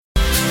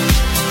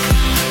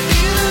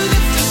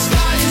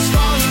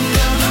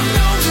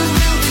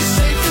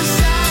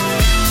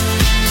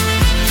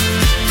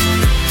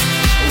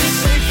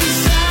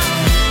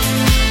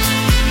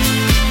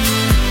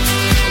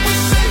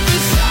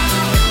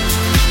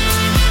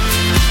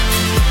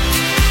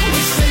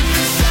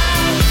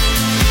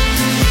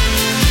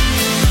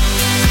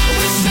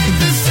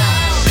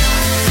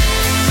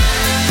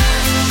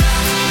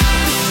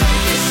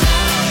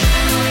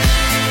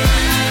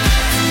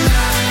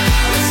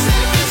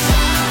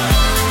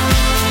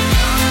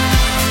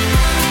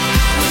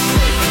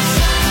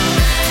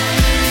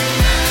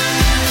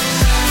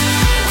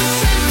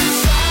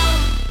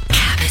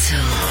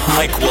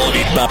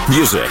non-stop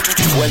music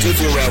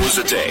 24 hours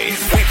a day.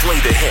 We play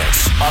the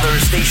hits. Other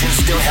stations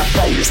still have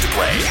players to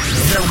play.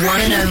 The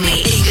one and only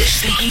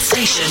English-speaking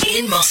station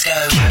in Moscow.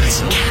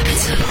 Capital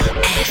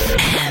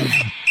FM.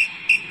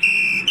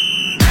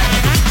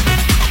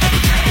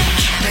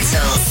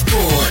 Capital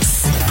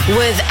Sports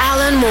with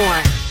Alan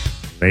Moore.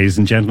 Ladies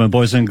and gentlemen,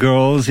 boys and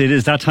girls, it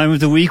is that time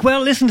of the week.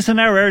 Well, listen, it's an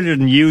hour earlier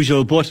than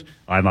usual, but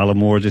I'm Alan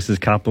Moore. This is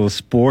Capital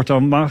Sport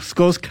on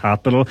Moscow's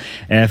Capital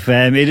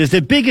FM. It is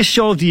the biggest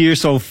show of the year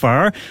so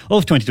far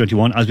of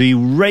 2021 as we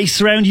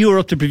race around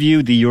Europe to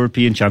preview the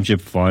European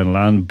Championship final.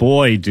 And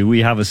boy, do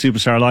we have a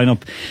superstar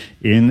lineup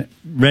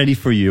ready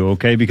for you,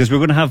 okay? Because we're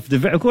going to have,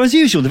 as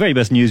usual, the very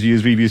best news,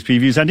 views, reviews,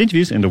 previews and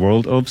interviews in the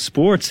world of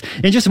sports.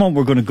 In just a moment,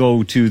 we're going to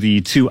go to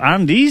the two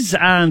Andys.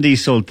 Andy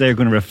Sult, they're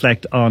going to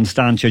reflect on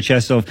Stan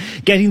Cherchesov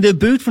getting the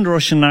boot from the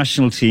Russian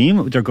national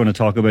team. They're going to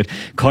talk about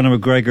Conor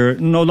McGregor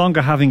no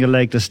longer having a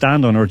leg to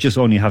stand on, or just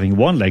only having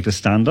one leg to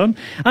stand on.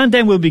 And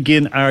then we'll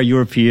begin our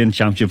European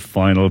Championship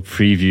final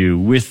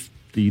preview with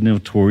the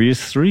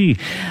notorious three.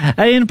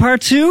 In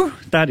part two,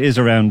 that is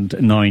around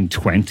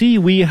 9:20,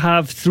 we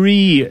have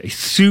three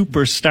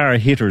superstar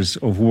hitters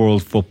of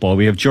world football.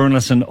 We have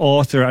journalist and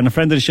author and a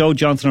friend of the show,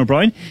 Jonathan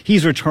O'Brien.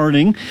 He's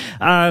returning.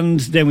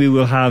 And then we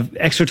will have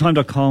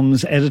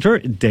ExtraTime.com's editor,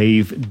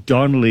 Dave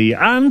Donnelly.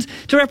 And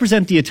to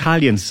represent the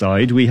Italian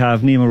side, we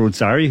have Nima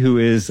Ruzzari, who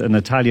is an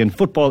Italian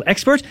football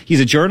expert. He's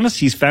a journalist.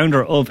 He's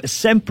founder of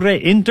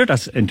Sempre Inter,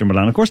 that's Inter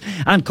Milan, of course,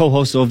 and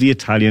co-host of the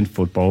Italian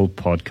Football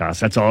Podcast.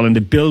 That's all in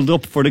the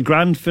build-up for the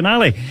grand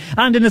finale.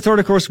 And in the third,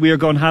 of course, we are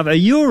going to have a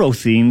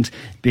Euro-themed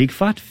Big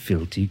Fat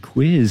Filthy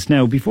quiz.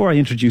 Now, before I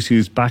introduce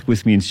who's back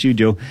with me in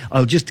studio,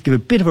 I'll just give a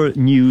bit of a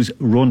news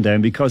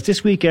rundown, because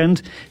this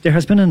weekend there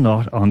has been a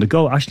lot on the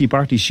go. Ashleigh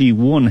Barty, she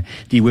won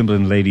the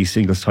Wimbledon ladies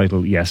singles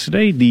title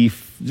yesterday,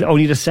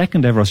 only the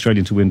second ever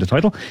Australian to win the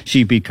title.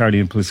 She beat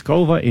Karolina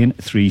Pliskova in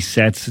 3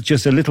 sets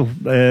just an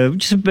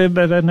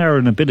hour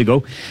and a bit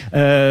ago.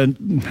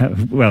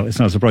 Well, it's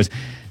not a surprise.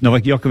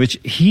 Novak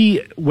Djokovic,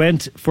 he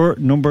went for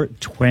number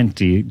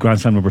 20, Grand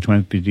Slam number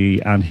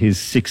 20, and his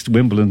 6th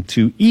Wimbledon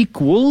to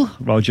equal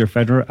Roger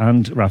Federer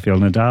and Rafael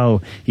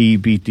Nadal. He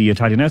beat the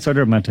Italian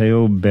outsider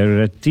Matteo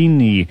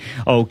Berrettini.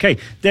 Okay,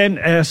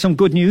 then some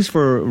good news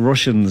for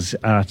Russians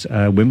at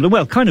Wimbledon.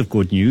 Well, kind of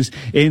good news.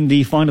 In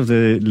the final of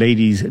the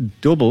ladies'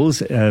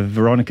 doubles,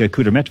 Veronika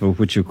Kudermetova,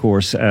 which of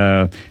course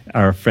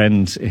our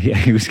friend,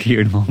 he was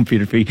here in a moment,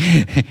 Peter P.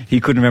 He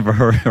couldn't remember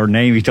her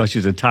name. He thought she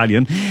was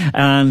Italian.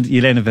 And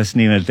Jelena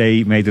Vesnina,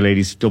 they made the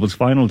ladies' doubles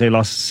final. They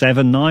lost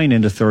 7-9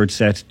 in the third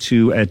set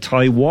to a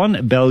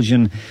Taiwan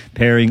Belgian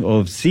pairing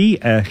of Xi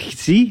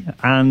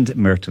and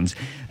Mertens.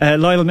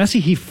 Lionel Messi,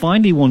 he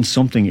finally won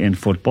something in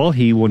football.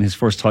 He won his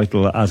first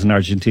title as an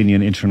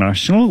Argentinian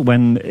international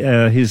when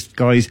his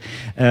guys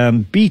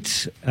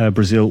beat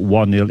Brazil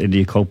 1-0 in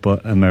the Copa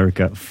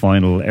America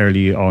final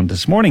early on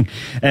this morning.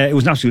 It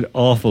was an absolute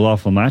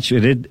awful match.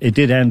 It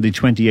did end the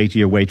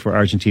 28-year wait for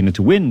Argentina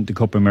to win the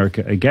Copa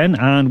America again,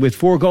 and with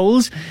 4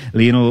 goals,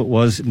 Lionel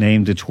was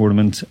named the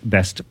tournament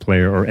best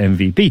player, or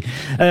MVP.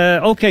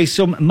 Okay,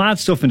 some mad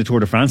stuff in the Tour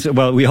de France.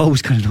 Well, we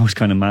always kind of know it's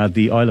kind of mad.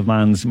 The Isle of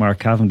Man's Mark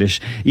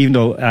Cavendish, even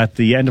though at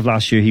the end of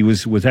last year he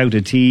was without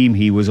a team,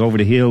 he was over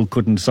the hill,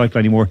 couldn't cycle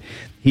anymore,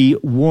 he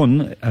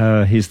won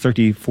his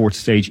 34th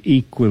stage,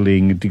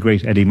 equaling the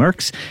great Eddie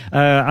Merckx,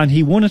 and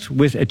he won it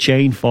with a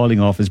chain falling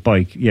off his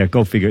bike. Yeah,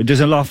 go figure.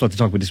 There's an awful lot to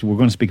talk about this. We're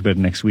going to speak about it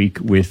next week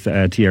with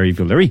Thierry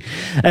Villery.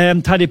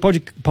 Tadej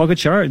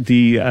Pogačar,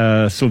 the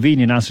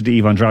Slovenian answer to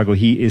Ivan Drago,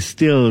 he is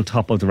still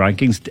top of the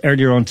rankings.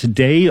 Earlier on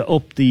today,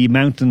 up the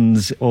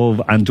mountains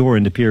of Andorra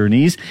in the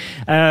Pyrenees,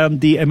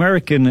 the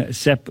American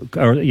Sepp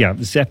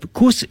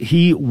Kuss,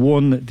 he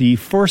won the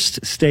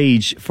first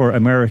stage for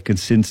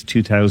Americans since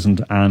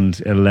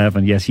 2011.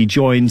 Yes, he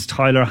joins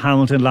Tyler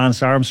Hamilton,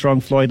 Lance Armstrong,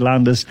 Floyd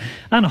Landis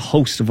and a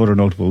host of other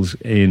notables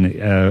in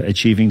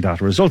achieving that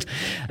result.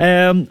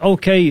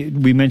 Okay,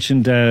 we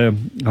mentioned we're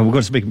going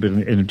to speak a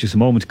bit in just a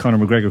moment. Conor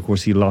McGregor, of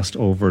course, he lost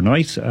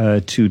overnight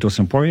to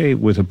Dustin Poirier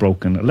with a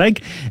broken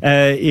leg.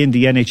 In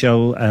the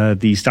NHL,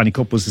 the Stanley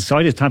Cup was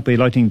decided. Tampa Bay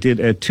Lightning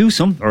did a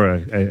twosome, or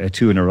a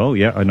 2 in a row.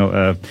 Yeah, I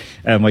know.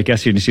 My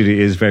guest here in the studio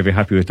is very, very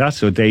happy with that.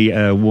 So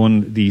they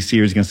won the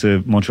series against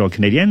the Montreal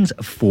Canadiens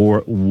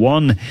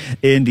 4-1.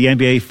 In the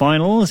NBA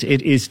Finals,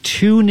 it is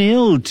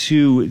 2-0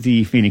 to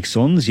the Phoenix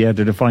Suns. Yeah,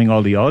 they're defying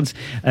all the odds.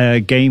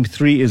 Game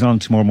 3 is on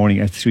tomorrow morning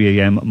at 3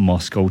 a.m.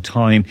 Moscow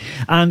time.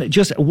 And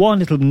just one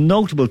little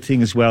notable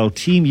thing as well,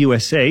 Team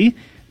USA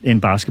in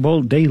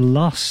basketball, they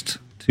lost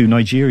to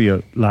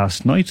Nigeria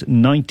last night,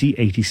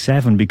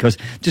 90-87, because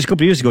just a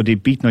couple of years ago they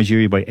beat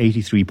Nigeria by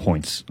 83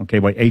 points. Okay,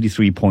 by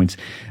 83 points.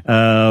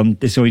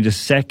 It's only the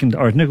second,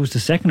 or no, it was the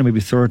second or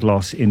maybe third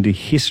loss in the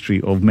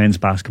history of men's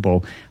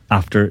basketball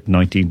after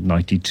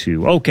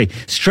 1992. Okay,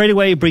 straight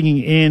away bringing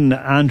in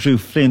Andrew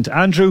Flint.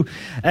 Andrew,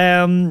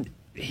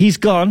 he's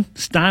gone.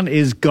 Stan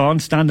is gone.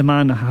 Stan the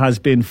man has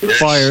been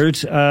fired.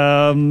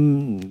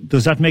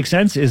 Does that make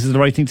sense? Is it the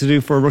right thing to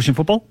do for Russian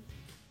football?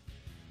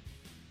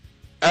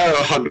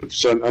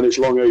 100%, and it's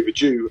long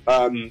overdue.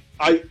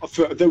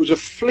 There was a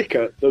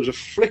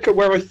flicker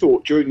where I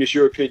thought during this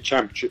European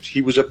Championships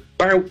he was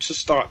about to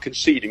start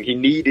conceding. He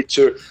needed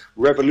to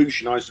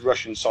revolutionise the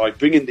Russian side,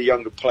 bring in the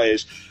younger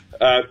players,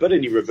 but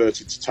then he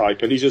reverted to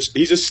type. And he's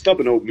a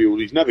stubborn old mule.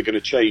 He's never going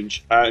to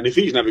change, and if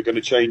he's never going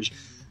to change,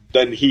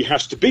 then he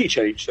has to be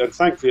changed. And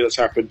thankfully, that's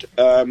happened.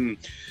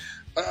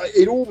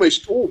 It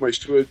almost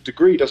to a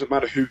degree doesn't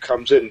matter who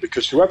comes in,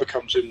 because whoever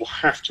comes in will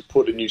have to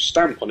put a new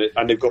stamp on it,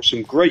 and they've got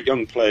some great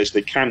young players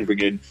they can bring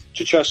in.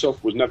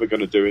 Cherchesov was never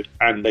going to do it,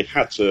 and they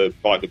had to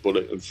bite the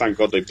bullet, and thank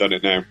God they've done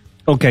it now.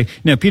 Okay,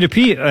 now Peter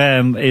P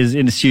is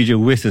in the studio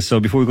with us, so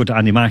before we go to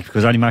Andy Mack,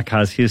 because Andy Mack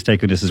has his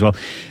take on this as well.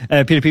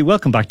 Peter P,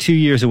 welcome back. 2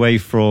 years away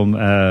from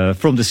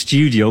the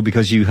studio,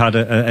 because you had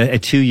a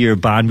 2-year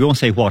ban. We won't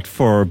say what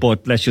for,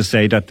 but let's just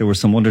say that there were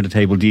some under the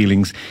table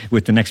dealings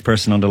with the next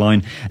person on the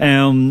line.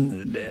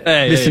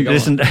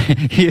 Listen,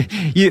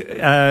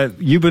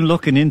 you've been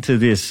looking into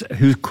this.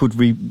 Who could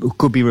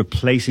be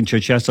replacing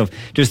Cherchesov?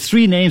 There's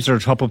 3 names that are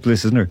top of the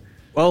list, isn't there?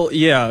 Well,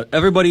 yeah,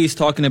 everybody's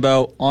talking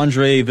about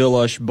Andrei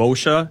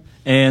Vilas-Boas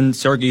and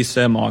Sergei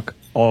Semak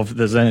of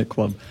the Zenit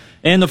Club.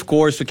 And, of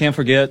course, we can't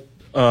forget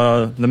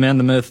the man,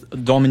 the myth,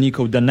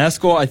 Domenico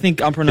Tedesco. I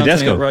think I'm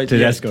pronouncing it right.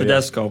 Tedesco.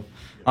 Yeah.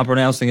 I'm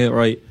pronouncing it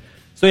right.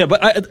 So, yeah,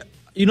 but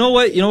you know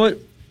what?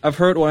 I've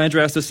heard what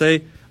Andrew has to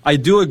say. I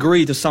do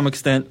agree to some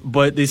extent,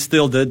 but they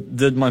still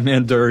did my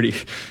man dirty.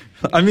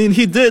 I mean,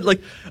 he did. Like,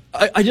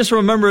 I just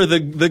remember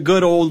the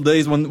good old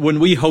days when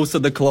we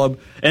hosted the club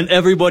and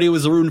everybody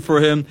was rooting for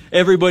him.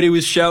 Everybody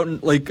was shouting,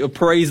 like,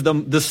 praise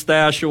the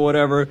stash or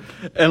whatever.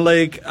 And,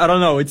 like, I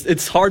don't know.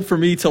 It's hard for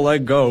me to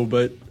let go,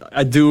 but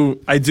I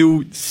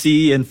do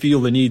see and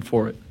feel the need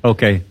for it.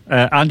 Okay.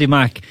 Andy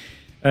Mack,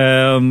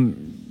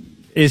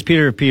 is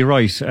Peter P.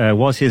 right?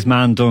 Was his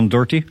man done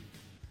dirty?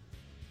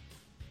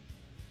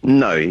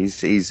 No,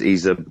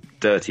 he's a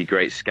dirty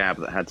great scab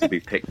that had to be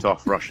picked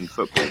off Russian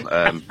football.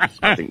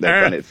 I think they've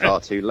done it far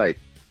too late.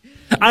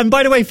 And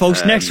by the way,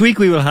 folks, next week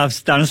we will have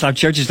Stanislav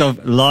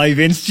Cherchesov live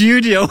in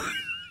studio.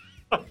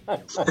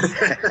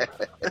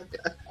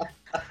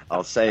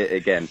 I'll say it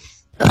again.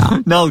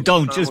 No,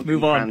 don't. Just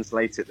move on.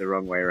 Translate it the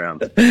wrong way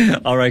around.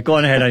 All right, go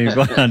on ahead, Andy.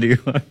 Go on, Andy.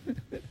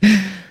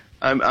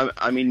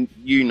 I mean,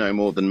 you know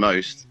more than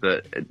most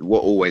that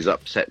what always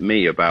upset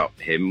me about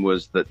him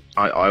was that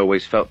I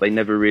always felt they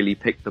never really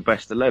picked the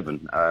best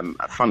 11.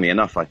 Funnily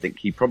enough, I think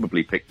he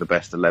probably picked the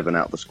best 11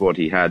 out of the squad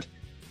he had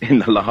in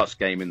the last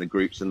game in the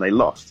groups, and they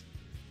lost,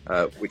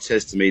 which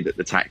says to me that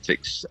the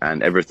tactics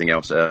and everything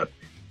else are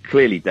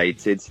clearly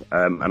dated,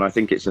 and I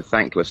think it's a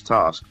thankless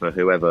task for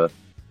whoever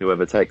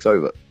takes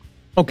over.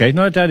 Okay,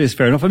 no, that is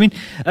fair enough. I mean,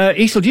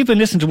 Isel, you've been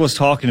listening to us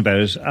talking about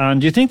it,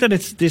 and do you think that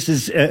this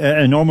is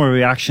a normal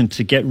reaction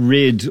to get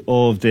rid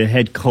of the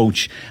head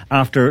coach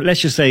after,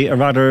 let's just say, a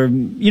rather,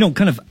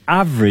 kind of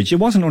average? It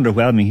wasn't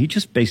underwhelming. He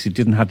just basically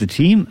didn't have the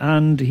team,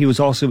 and he was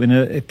also in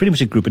pretty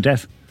much a group of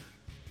death.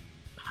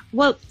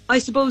 Well, I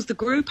suppose the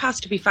group has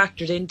to be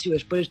factored into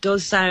it, but it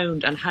does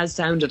sound and has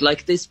sounded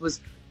like this was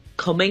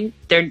coming.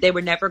 They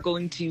were never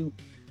going to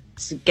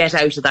get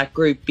out of that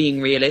group,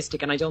 being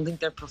realistic, and I don't think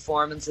their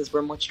performances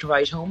were much to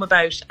write home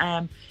about.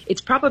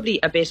 It's probably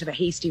a bit of a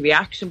hasty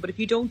reaction, but if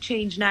you don't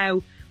change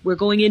now, we're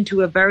going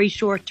into a very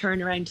short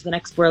turnaround to the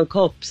next World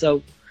Cup,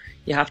 so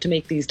you have to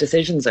make these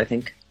decisions, I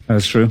think.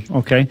 That's true.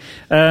 Okay.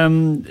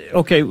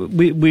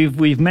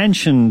 We've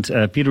mentioned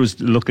Peter was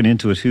looking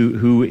into it.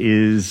 Who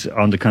is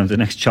on the kind of the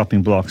next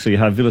chopping block? So you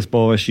have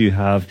Vilas-Boas, you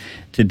have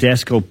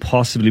Tedesco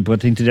possibly, but I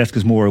think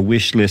Tedesco's more a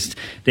wish list.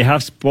 They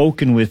have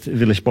spoken with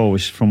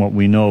Vilas-Boas, from what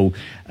we know,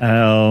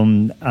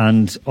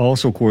 and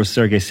also, of course,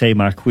 Sergei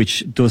Semak,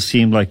 which does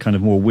seem like kind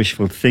of more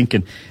wishful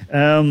thinking.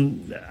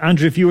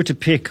 Andrew, if you were to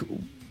pick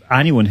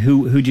anyone,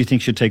 who do you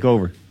think should take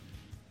over?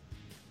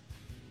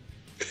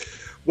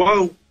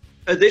 Well,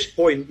 at this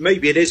point,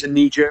 maybe it is a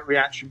knee-jerk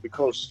reaction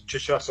because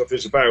Cherchesov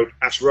is about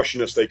as Russian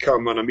as they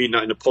come, and I mean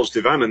that in a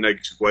positive and a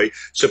negative way.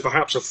 So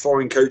perhaps a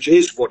foreign coach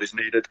is what is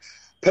needed.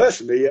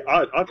 Personally,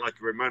 I'd like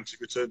a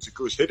romantic return to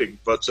Gus Hiddink,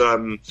 but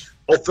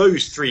of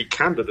those 3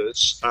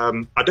 candidates,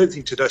 I don't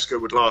think Tedesco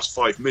would last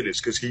 5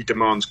 minutes because he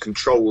demands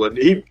control, and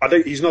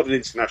he's not an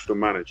international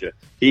manager.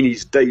 He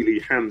needs daily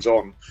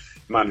hands-on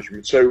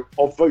management. So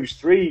of those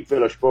 3,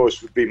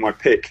 Vilas-Boas would be my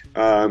pick.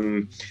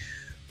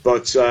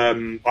 But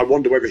I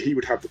wonder whether he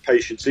would have the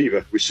patience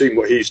either. We've seen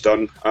what he's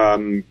done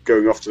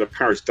going off to the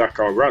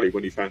Paris-Dakar rally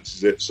when he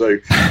fancies it. So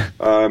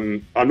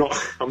I'm not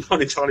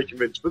entirely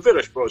convinced. But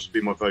Vilas-Boas would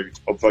be my vote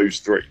of those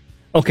 3.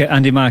 Okay,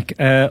 Andy Mack,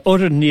 other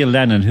than Neil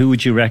Lennon, who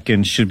would you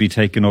reckon should be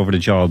taking over the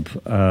job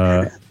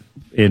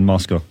in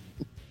Moscow?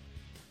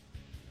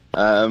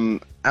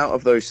 Out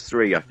of those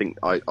 3, I think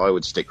I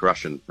would stick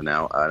Russian for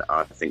now.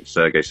 I think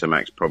Sergei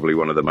Semak's probably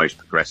one of the most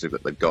progressive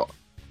that they've got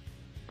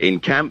in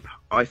camp.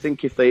 I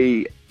think if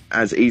they,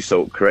 as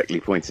Isolde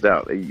correctly pointed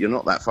out, you're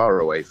not that far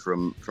away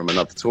from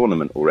another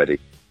tournament already.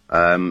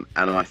 And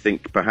I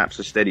think perhaps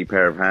a steady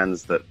pair of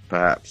hands that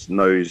perhaps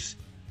knows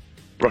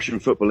Russian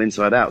football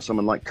inside out,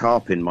 someone like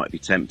Karpin might be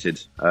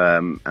tempted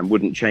and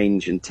wouldn't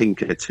change and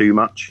tinker too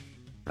much.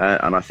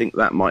 And I think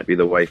that might be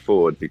the way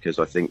forward, because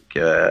I think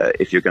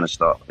if you're going to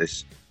start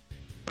this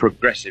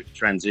progressive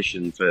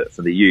transition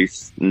for the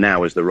youth,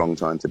 now is the wrong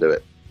time to do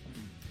it.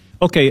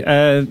 Okay,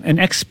 an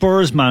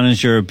ex-Spurs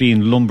manager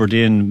being lumbered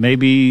in,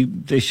 maybe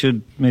they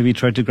should maybe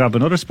try to grab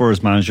another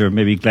Spurs manager.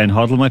 Maybe Glenn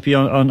Hoddle might be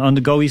on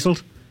the go,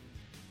 Iseult?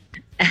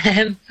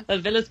 Well,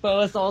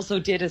 Villas-Boas also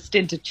did a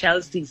stint at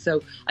Chelsea,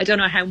 so I don't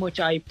know how much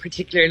I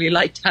particularly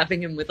liked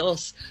having him with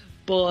us.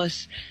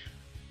 But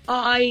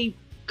I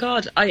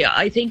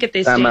think at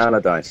this Sam stage...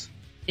 Allardyce.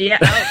 Yeah,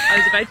 I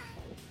was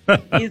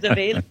about... He's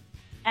available.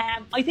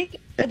 I think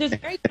there's a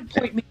very good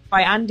point made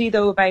by Andy,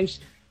 though, about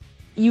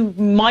you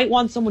might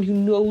want someone who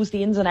knows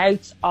the ins and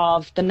outs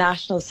of the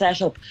national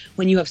setup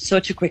when you have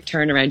such a quick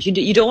turnaround.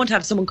 You don't want to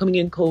have someone coming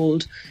in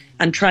cold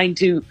and trying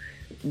to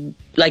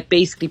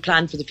basically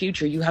plan for the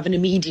future. You have an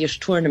immediate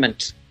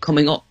tournament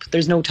coming up.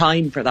 There's no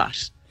time for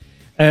that.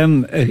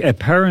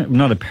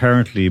 Not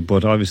apparently,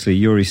 but obviously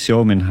Yuri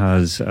Seomin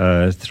has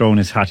thrown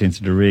his hat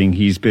into the ring.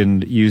 He's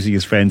been using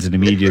his friends in the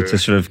media to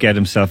sort of get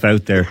himself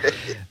out there.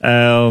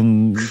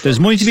 There's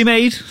money to be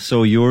made,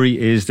 so Yuri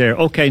is there.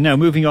 Okay, now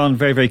moving on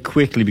very, very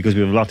quickly because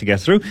we have a lot to get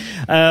through.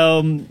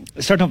 Starting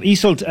off,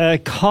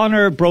 Iseult,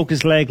 Conor broke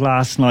his leg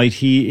last night.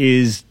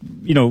 He is,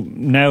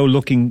 now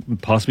looking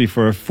possibly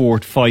for a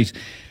fourth fight.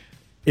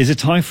 Is it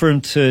time for him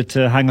to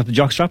hang up the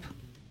jockstrap?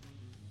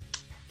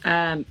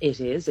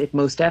 It is. It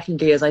most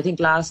definitely is. I think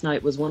last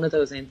night was one of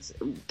those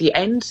the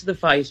end to the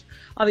fight.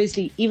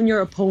 Obviously, even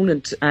your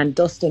opponent, and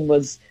Dustin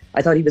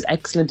I thought he was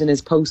excellent in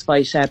his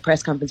post-fight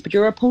press conference, but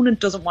your opponent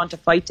doesn't want a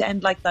fight to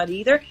end like that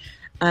either.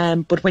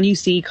 But when you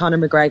see Conor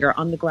McGregor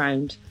on the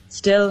ground,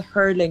 still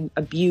hurling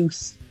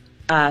abuse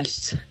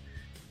at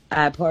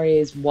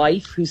Poirier's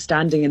wife, who's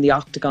standing in the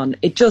octagon,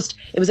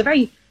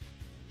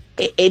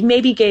 it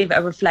maybe gave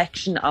a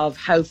reflection of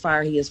how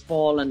far he has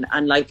fallen,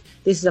 and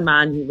this is a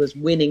man who was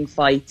winning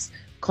fights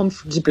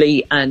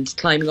comfortably and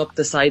climbing up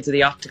the sides of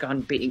the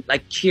octagon, being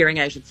cheering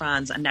out at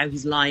fans, and now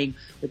he's lying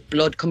with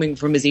blood coming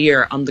from his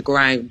ear on the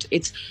ground.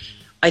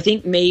 I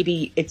think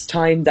maybe it's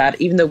time that,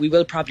 even though we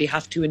will probably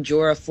have to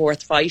endure a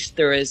fourth fight,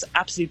 there is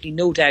absolutely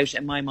no doubt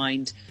in my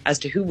mind as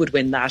to who would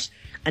win that.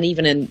 And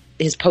even in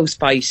his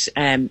post-fight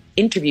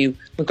interview,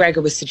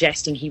 McGregor was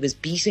suggesting he was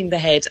beating the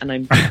head, and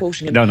I'm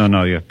quoting him.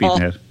 No, yeah, beating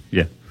the head.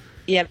 Yeah.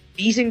 Yeah,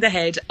 beating the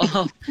head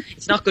of,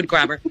 it's not good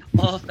grammar,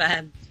 of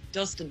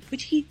Dustin,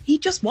 which he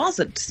just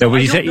wasn't. So no,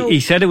 he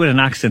said it with an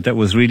accent that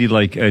was really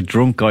like a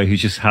drunk guy who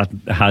just had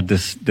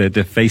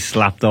the face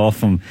slapped off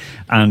him,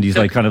 and he's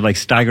kind of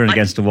staggering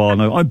against the wall.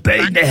 And I'm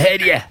beating the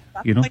head, yeah.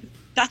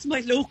 That's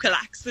my local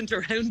accent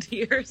around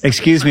here. So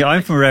excuse me,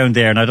 I'm from around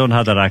there and I don't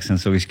have that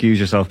accent, so excuse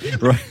yourself.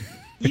 Right.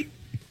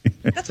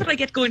 That's what I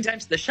get going down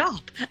to the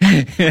shop.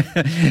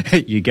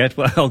 You get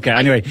well. Okay.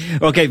 Anyway.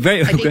 Okay.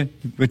 Very. Okay.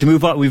 To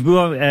move on. We've moved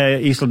on.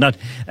 Iseult.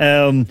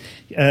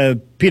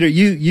 Peter,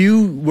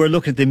 you were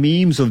looking at the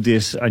memes of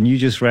this, and you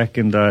just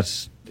reckoned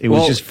that it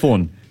was just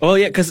fun. Well,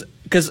 yeah, because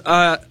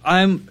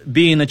I'm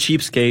being a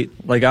cheapskate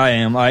like I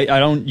am. I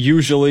don't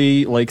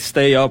usually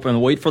stay up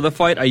and wait for the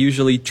fight. I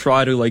usually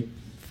try to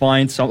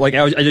find some. I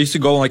used to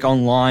go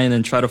online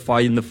and try to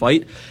find the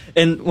fight.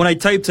 And when I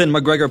typed in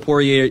McGregor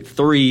Poirier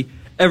 3.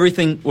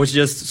 Everything was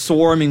just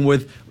swarming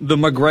with the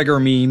McGregor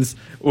memes.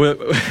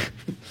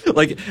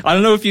 I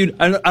don't know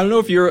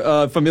if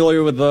you're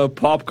familiar with the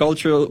pop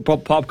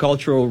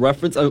cultural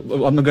reference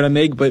I'm not gonna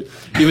make, but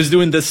he was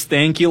doing this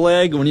stanky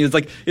leg when he was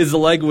his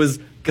leg was,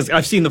 because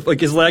I've seen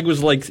his leg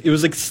was it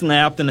was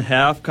snapped in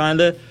half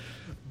kinda.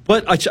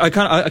 But I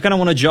kind of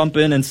want to jump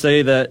in and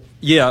say that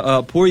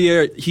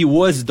Poirier, he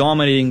was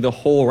dominating the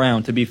whole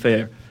round, to be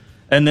fair.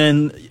 And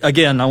then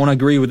again, I want to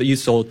agree with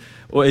Iseult.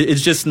 Well,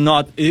 it's just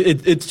not.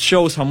 It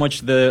shows how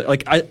much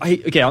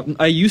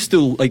I used to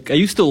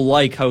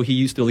like how he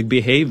used to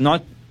behave.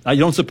 Not, I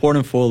don't support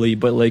him fully,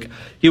 but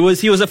he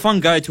was a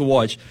fun guy to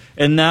watch.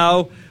 And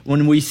now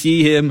when we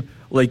see him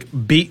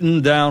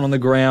beaten down on the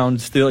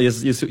ground, still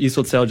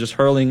Iseult just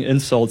hurling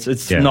insults,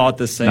 it's not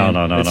the same.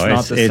 No.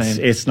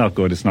 It's not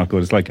good. It's not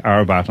good. It's like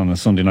Arbat on a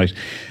Sunday night,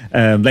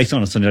 late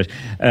on a Sunday night.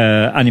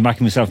 Andy Mack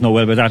and myself know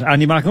well about that.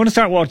 Andy Mack, I want to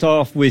start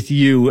off with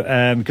you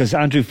because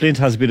Andrew Flint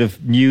has a bit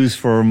of news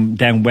from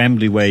down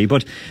Wembley way.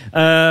 But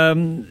are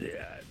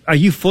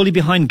you fully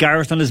behind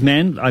Gareth and his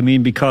men? I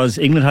mean, because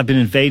England have been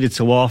invaded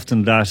so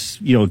often that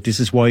this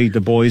is why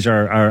the boys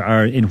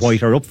are in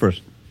white are up for it.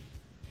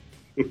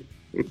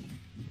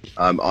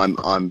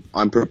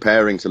 I'm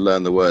preparing to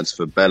learn the words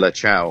for Bella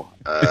Ciao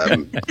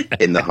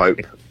in the hope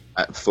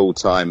at full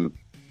time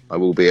I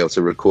will be able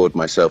to record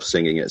myself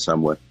singing it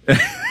somewhere.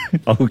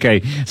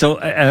 Okay, so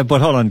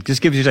but hold on,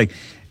 just give us your take.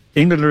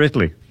 England or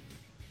Italy?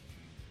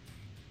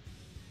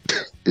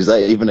 Is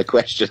that even a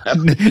question?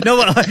 No,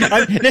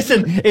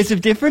 listen, it's a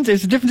different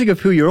thing of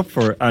who you're up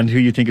for and who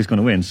you think is going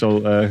to win. So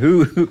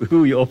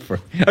who are you up for?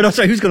 Oh no,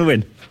 sorry, who's going to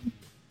win?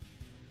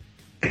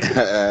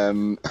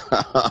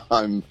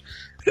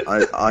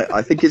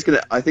 I think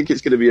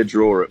it's gonna be a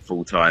draw at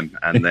full time,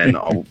 and then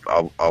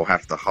I'll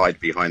have to hide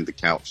behind the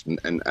couch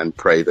and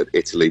pray that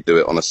Italy do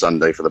it on a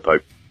Sunday for the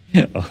Pope.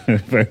 Oh,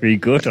 very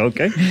good,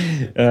 okay.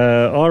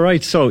 All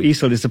right, so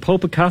Isold, is the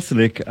Pope a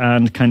Catholic,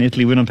 and can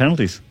Italy win on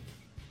penalties?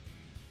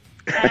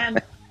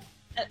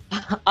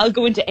 I'll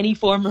go into any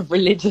form of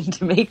religion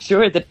to make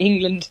sure that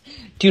England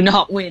do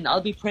not win.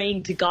 I'll be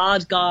praying to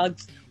God,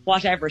 gods,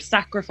 whatever,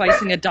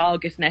 sacrificing a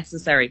dog if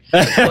necessary.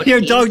 But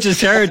Your dog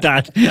just heard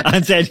that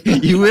and said,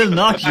 "You will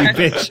not, you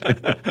bitch."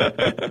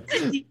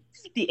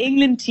 The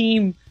England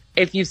team,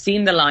 if you've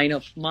seen the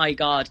lineup, my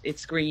God, it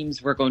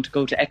screams we're going to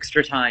go to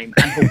extra time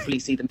and hopefully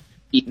see them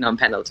beaten on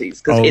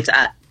penalties, because it's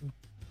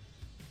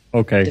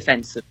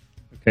defensive.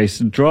 Okay,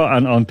 so draw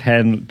on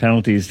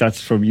penalties.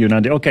 That's from you and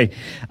Andy. Okay,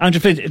 Andrew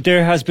Flint,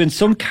 there has been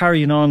some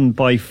carrying on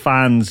by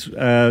fans,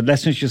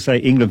 let's not just say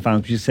England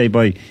fans, but you say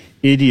by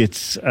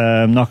idiots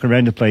knocking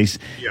around the place,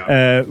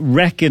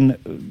 wrecking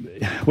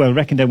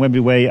down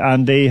Wembley Way,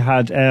 and they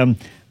had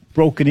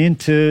broken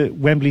into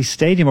Wembley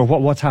Stadium, or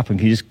what's happened?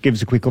 Can you just give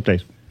us a quick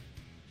update?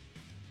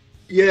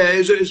 Yeah,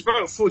 it was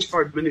about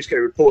 45 minutes ago.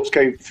 Reports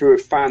came through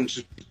of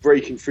fans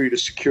breaking through the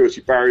security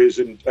barriers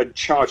and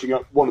charging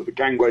up one of the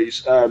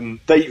gangways.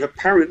 They've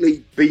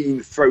apparently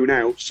been thrown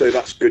out, so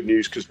that's good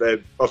news, because they're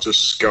utter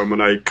scum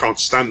and I can't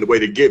stand the way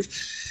they give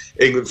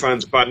England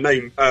fans a bad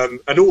name.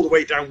 And all the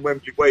way down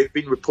Wembley Way, there have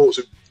been reports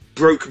of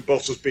broken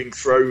bottles being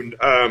thrown,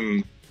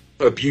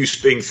 abuse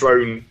being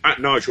thrown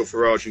at Nigel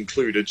Farage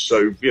included.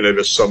 So,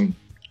 there's some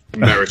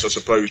merit, I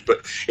suppose,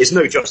 but it's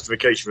no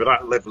justification for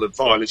that level of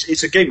violence.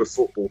 It's a game of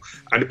football,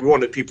 and we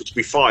wanted people to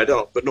be fired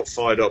up, but not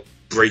fired up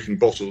breaking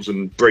bottles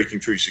and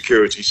breaking through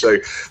security. So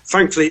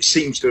thankfully it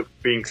seems to have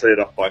been cleared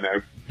up by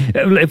now.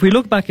 If we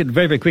look back at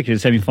very, very quickly at the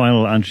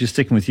semi-final, and just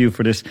sticking with you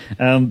for this,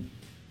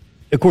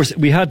 of course,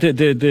 we had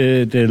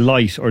the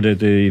light, or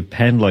the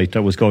pen light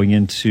that was going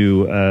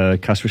into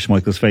Kasper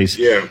Schmeichel's face.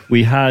 Yeah.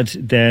 We had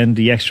then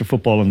the extra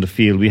football on the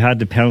field. We had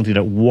the penalty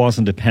that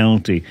wasn't a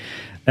penalty.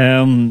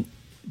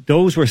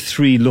 Those were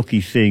three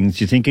lucky things.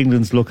 Do you think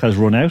England's luck has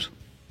run out?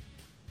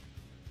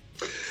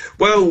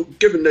 Well,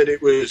 given that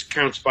it was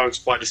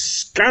counterbalanced by the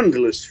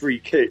scandalous free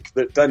kick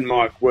that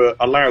Denmark were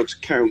allowed to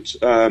count,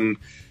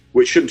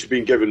 which shouldn't have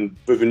been given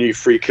with the new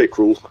free kick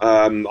rule,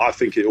 I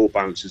think it all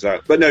balances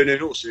out. But no,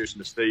 in all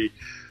seriousness, the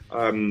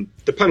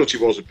penalty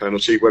was a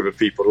penalty, whether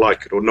people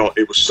like it or not.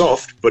 It was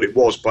soft, but it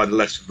was, by the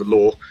letter of the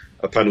law,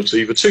 a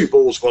penalty. The two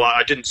balls, well,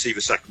 I didn't see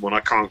the second one. I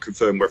can't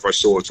confirm whether I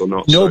saw it or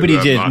not. Nobody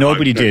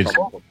did.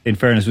 In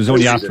fairness, it was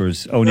only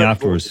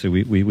afterwards. So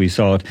we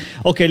saw it.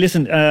 Okay,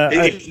 listen.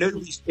 If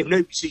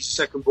nobody sees the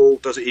second ball,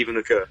 does it even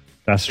occur?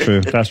 That's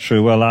true. That's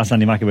true. Well, ask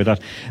Andy Mackey about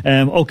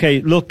that.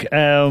 Okay, look.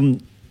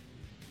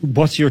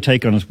 What's your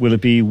take on it? Will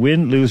it be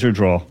win, lose, or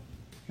draw?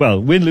 Well,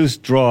 win, lose,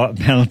 draw,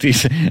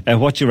 penalties.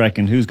 What do you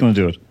reckon? Who's going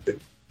to do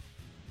it?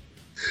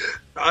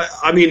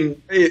 I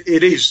mean,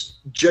 it is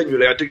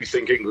genuinely. I do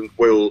think England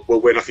will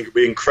win. I think it'll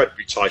be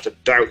incredibly tight. I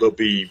doubt there'll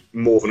be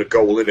more than a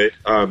goal in it.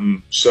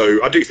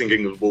 So I do think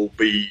England will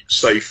be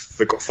safe.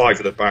 They've got five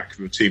at the back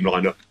for the team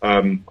lineup.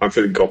 I'm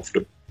feeling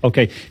confident.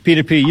 Okay,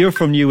 Peter P., you're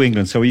from New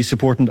England, so are you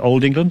supporting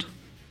Old England?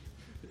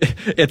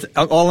 It's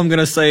all I'm going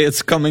to say.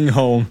 It's coming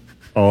home.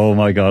 Oh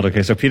my God,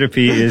 okay, so Peter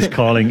P. is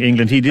calling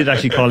England. He did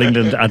actually call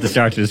England at the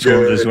start of this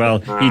tournament as well.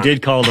 He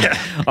did call them.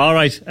 All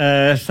right,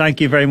 thank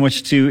you very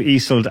much to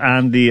Isold,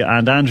 Andy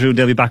and Andrew.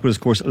 They'll be back with us,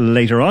 of course,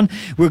 later on.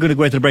 We're going to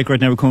go out to the break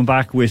right now. We're coming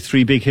back with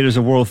three big hitters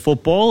of world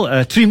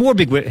football. Three more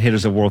big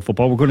hitters of world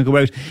football. We're going to go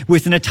out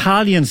with an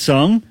Italian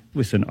song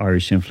with an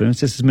Irish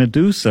influence. This is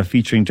Medusa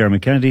featuring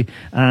Dermot Kennedy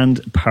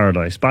and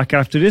Paradise. Back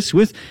after this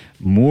with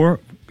more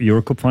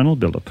Euro Cup final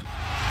build-up.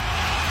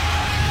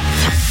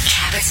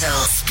 Capital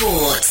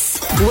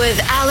Sports with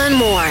Alan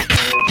Moore.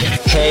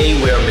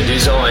 Hey, we are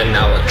Medusa and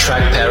our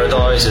track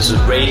Paradise is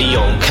ready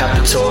on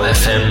Capital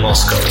FM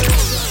Moscow.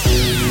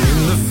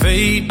 In the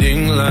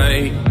fading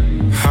light,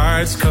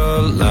 hearts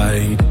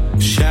collide,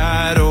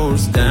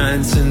 shadows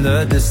dance in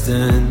the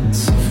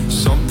distance.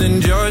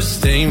 Something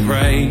just ain't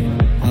right,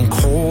 I'm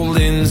cold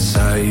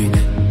inside.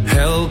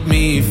 Help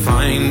me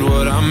find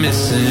what I'm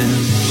missing.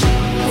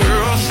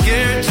 We're all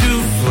scared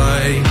to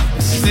fly,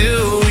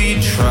 still we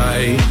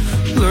try.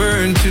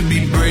 Learn to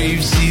be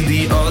brave, see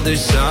the other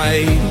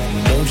side.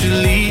 Won't you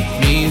lead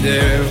me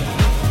there?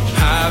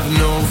 Have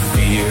no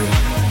fear.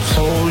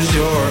 Close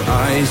your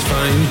eyes,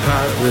 find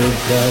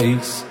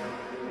paradise.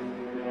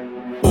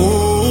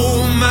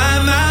 Oh my,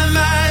 my,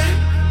 my.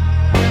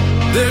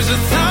 There's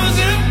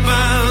 1,000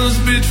 miles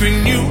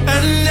between you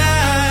and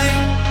I.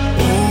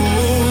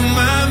 Oh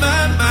my,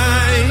 my,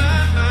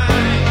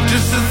 my.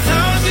 Just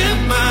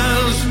 1,000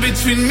 miles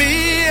between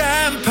me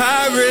and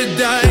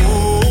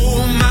paradise.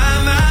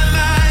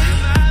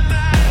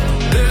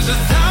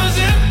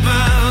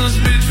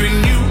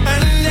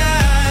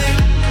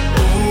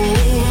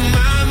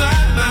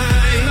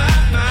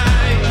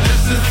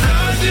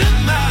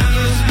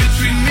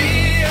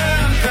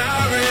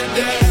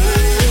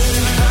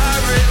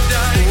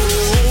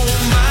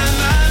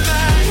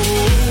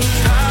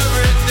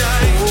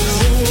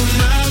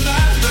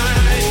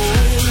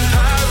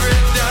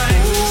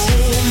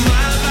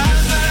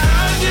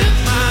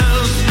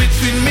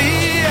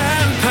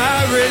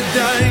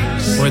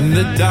 When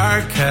the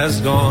dark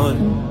has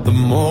gone, the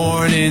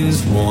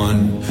morning's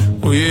won.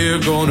 We're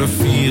gonna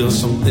feel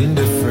something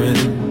different.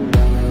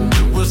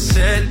 It will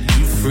set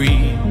you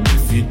free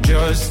if you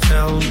just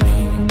tell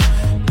me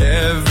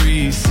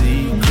every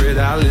secret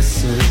I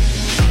listen.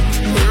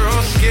 We're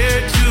all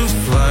scared to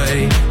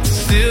fly,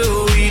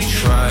 still we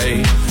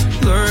try.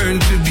 Learn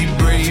to be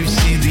brave,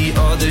 see the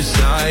other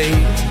side.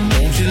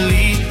 Won't you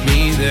lead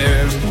me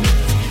there?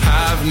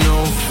 Have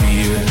no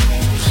fear.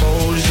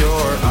 Close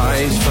your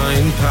eyes,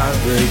 find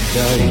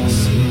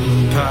paradise.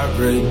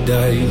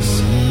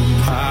 Paradise,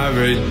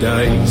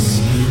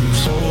 paradise.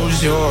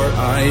 Close your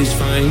eyes,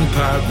 find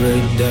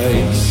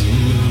paradise.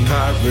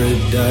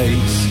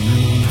 Paradise,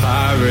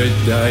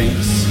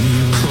 paradise.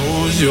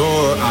 Close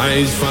your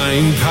eyes,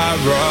 find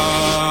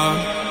para.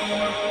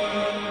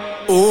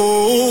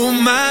 Oh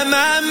my,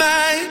 my,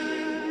 my.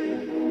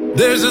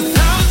 There's 1,000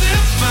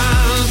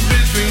 miles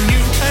between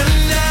you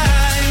and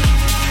I.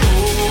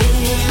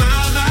 Oh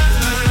my, my,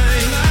 my.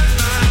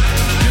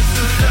 Just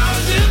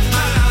 1,000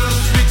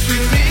 miles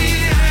between me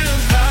and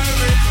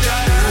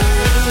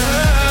paradise. Oh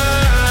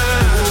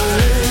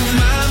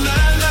my,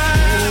 my, my.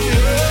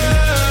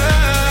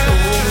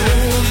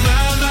 Oh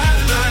my, my,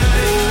 my. Oh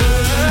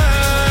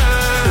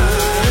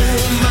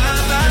my,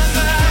 my, my.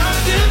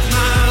 1,000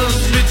 miles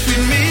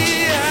between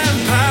me and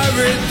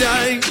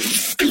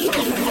paradise.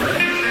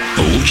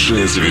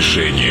 Лучшее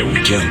завершение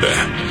уикенда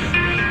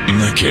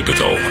на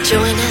Capital.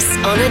 Join us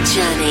on a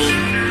journey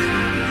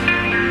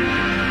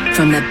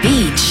from the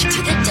beach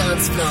to the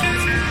dance floor.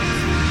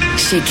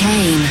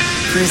 Chicane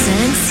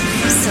presents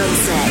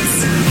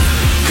Sunsets.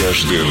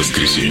 Каждое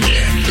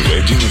воскресенье в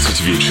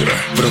 11 вечера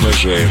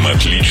продолжаем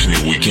отличный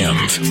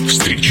уикенд.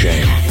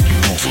 Встречаем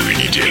новую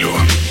неделю.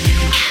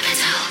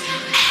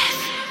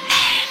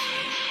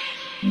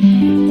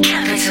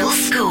 Capital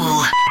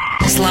School.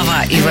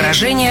 Слова и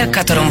выражения,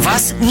 которым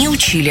вас не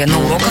учили на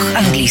уроках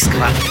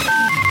английского.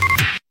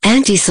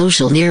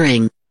 Antisocial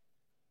nearing.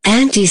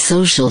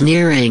 Antisocial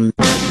nearing.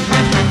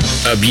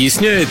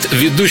 Объясняет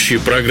ведущий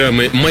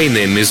программы My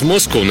Name is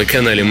Moscow на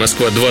канале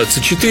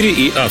Москва-24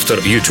 и автор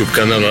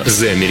YouTube-канала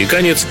The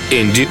Американец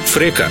Энди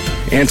Фрека.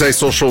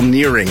 Antisocial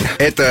nearing –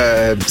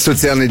 это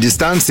социальная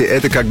дистанция,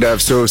 это когда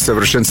все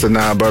совершенно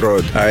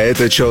наоборот. А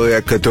это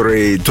человек,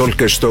 который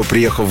только что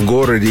приехал в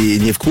город и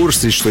не в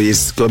курсе, что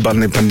есть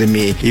глобальная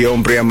пандемия, и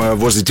он прямо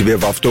возле тебя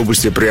в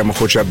автобусе прямо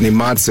хочет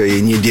обниматься и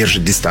не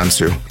держит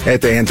дистанцию.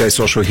 Это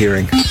antisocial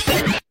hearing.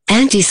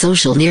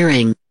 Antisocial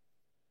nearing.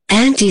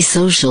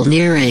 Antisocial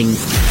nearing.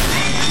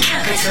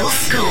 Capital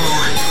School.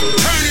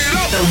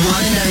 The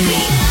one and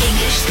only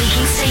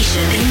English-speaking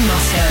station in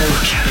Moscow.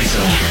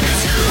 Capital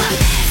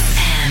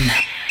FM.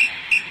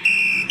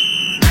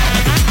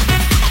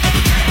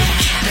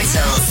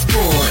 Capital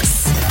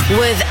Sports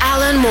with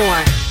Alan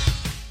Moore.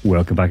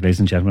 Welcome back,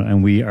 ladies and gentlemen,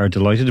 and we are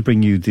delighted to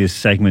bring you this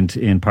segment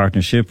in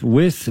partnership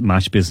with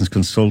Match Business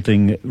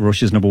Consulting,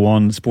 Russia's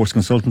 #1 sports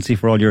consultancy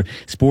for all your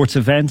sports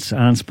events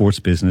and sports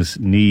business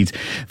needs.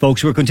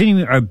 Folks, we're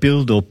continuing our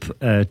build-up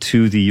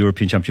to the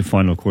European Championship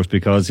final, of course,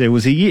 because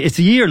it's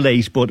a year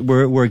late, but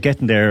we're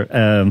getting there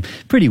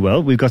pretty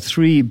well. We've got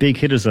 3 big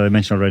hitters that I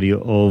mentioned already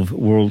of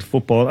world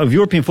football, of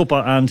European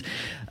football, and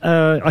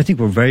I think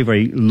we're very,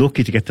 very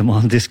lucky to get them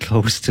on this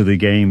close to the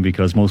game,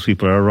 because most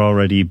people are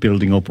already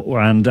building up,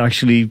 and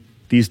actually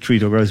these 3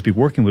 guys will be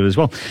working with as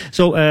well.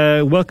 So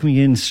welcoming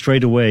in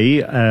straight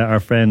away our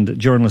friend,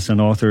 journalist and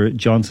author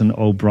Jonathan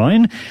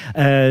O'Brien.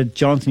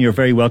 Jonathan, you're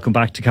very welcome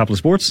back to Capital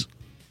Sports.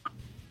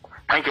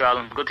 Thank you,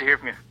 Alan. Good to hear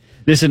from you.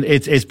 Listen,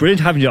 it's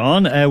brilliant having you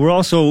on. We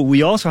also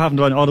have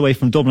you on all the way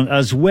from Dublin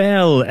as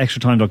well.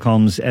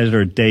 ExtraTime.com's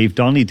editor Dave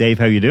Donnelly. Dave,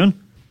 how are you doing?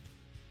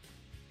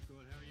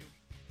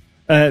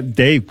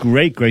 Dave,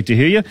 great to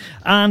hear you.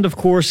 And of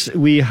course,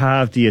 we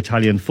have the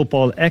Italian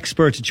football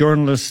expert,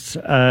 journalist,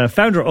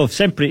 founder of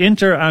Sempre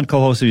Inter and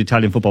co-host of the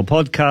Italian Football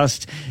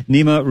Podcast,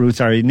 Nima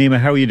Ruzzari. Nima,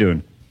 how are you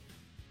doing?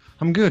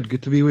 I'm good.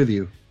 Good to be with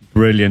you.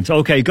 Brilliant.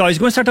 Okay, guys,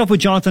 we're going to start off with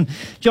Jonathan.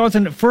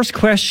 Jonathan, first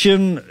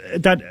question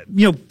that,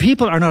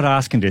 people are not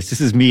asking this. This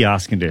is me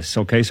asking this,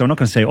 okay? So I'm not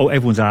going to say,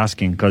 everyone's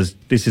asking, because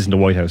this isn't the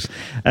White House.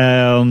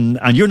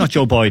 And you're not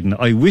Joe Biden.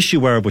 I wish you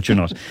were, but you're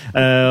not.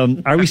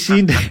 Are we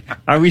seeing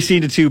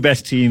the 2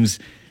 best teams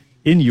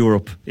in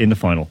Europe in the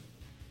final?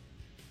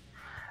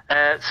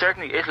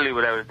 Certainly Italy,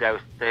 without a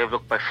doubt. They have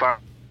looked by far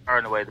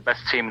and away the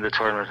best team in the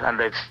tournament, and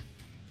they've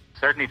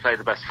certainly played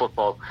the best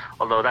football,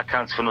 although that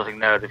counts for nothing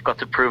now. They've got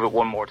to prove it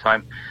one more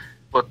time.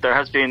 But there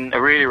has been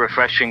a really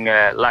refreshing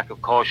lack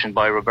of caution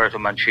by Roberto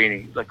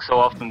Mancini. Like, so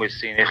often we've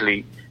seen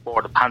Italy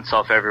bore the pants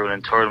off everyone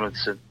in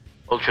tournaments and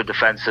ultra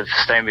defensive,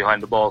 staying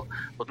behind the ball.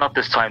 But not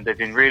this time. They've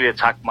been really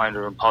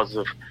attack-minded and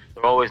positive.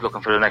 They're always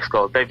looking for the next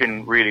goal. They've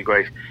been really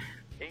great.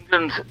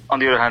 England, on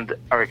the other hand,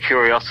 are a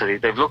curiosity.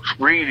 They've looked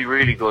really,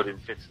 really good in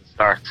fits and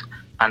starts,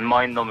 and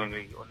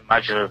mind-numbingly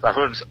unimaginative at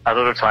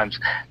other times.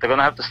 They're going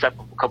to have to step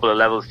up a couple of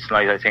levels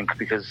tonight, I think,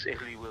 because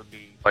Italy will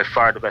be by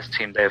far the best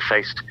team they have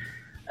faced.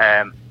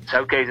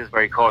 Southgate is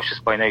very cautious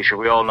by nature.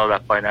 We all know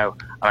that by now.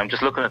 And I'm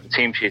just looking at the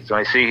team sheets, and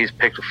I see he's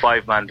picked a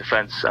 5-man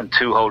defence and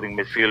 2 holding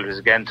midfielders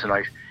again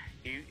tonight.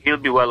 he'll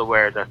be well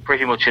aware that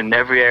pretty much in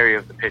every area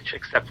of the pitch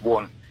except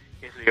one,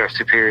 Italy are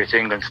superior to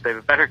England. They have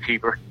a better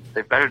keeper,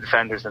 they have better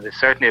defenders, and they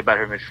certainly a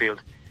better midfield.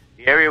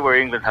 The area where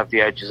England have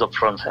the edge is up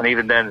front, and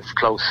even then it's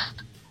close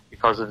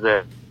because of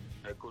the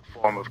good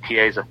form of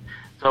Chiesa.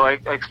 So I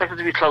expect it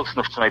to be close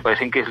enough tonight, but I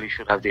think Italy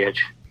should have the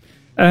edge.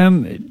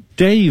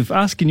 Dave,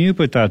 asking you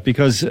about that,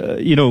 because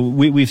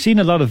we've seen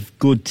a lot of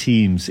good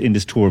teams in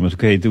this tournament.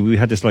 Okay, we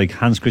had this like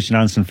Hans Christian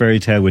Andersen fairy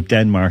tale with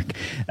Denmark.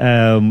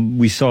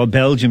 We saw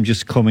Belgium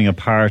just coming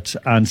apart,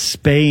 and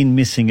Spain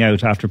missing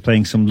out after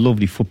playing some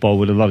lovely football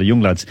with a lot of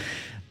young lads.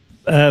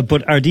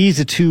 But are these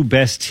the two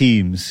best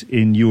teams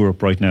in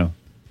Europe right now?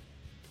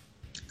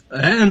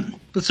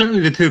 But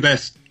certainly the two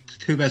best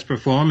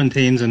performing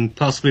teams, and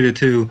possibly the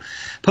two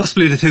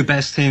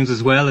best teams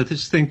as well. I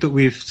just think that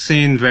we've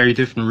seen very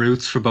different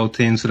routes for both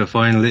teams to the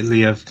final.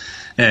 Italy have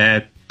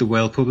the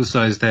well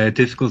publicised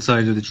difficult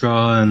side of the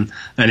draw, and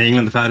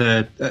England have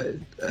had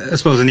I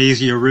suppose an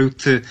easier route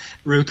to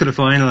the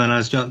final. And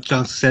as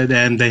John said,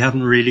 they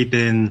haven't really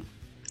been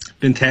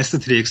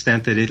tested to the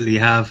extent that Italy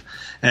have.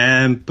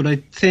 But I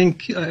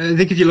think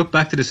if you look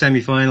back to the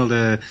semi-final,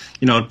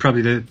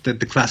 probably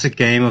the classic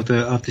game of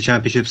the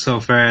championship so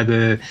far,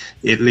 the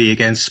Italy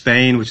against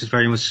Spain, which is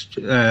very much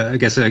I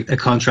guess a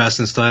contrast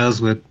in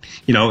styles with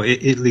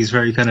Italy's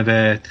very kind of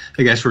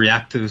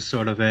reactive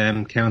sort of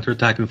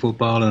counter-attacking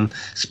football, and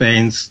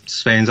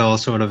Spain's all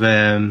sort of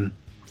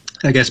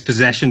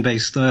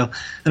possession-based style.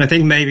 And I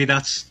think maybe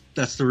that's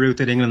the route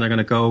that England are going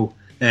to go.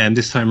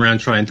 This time around,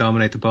 try and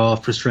dominate the ball,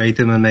 frustrate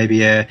them, and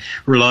maybe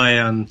rely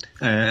on,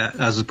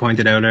 as was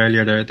pointed out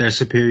earlier, their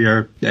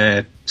superior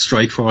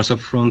strike force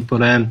up front.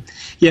 But I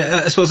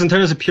suppose in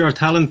terms of pure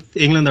talent,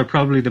 England are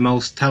probably the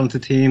most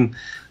talented team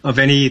of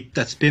any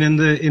that's been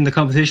in the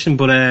competition.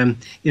 But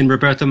in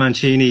Roberto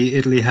Mancini,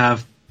 Italy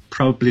have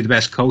probably the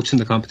best coach in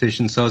the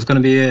competition. So it's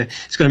going to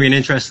be an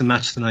interesting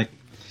match tonight.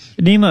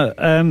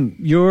 Nima,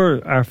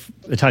 you're our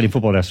Italian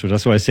football expert.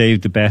 That's why I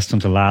saved the best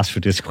until last for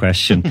this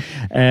question.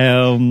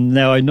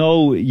 Now, I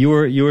know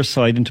your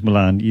side into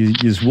Milan.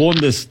 You've won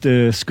the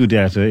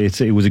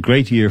Scudetto. It was a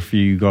great year for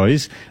you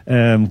guys.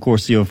 Of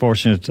course, the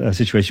unfortunate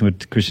situation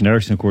with Christian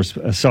Eriksen, of course,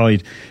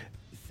 aside,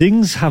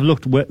 things have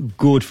looked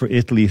good for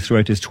Italy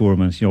throughout this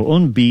tournament.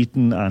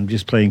 Unbeaten and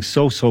just playing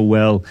so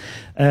well.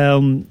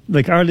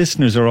 Like our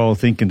listeners are all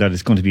thinking that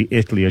it's going to be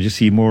Italy. I just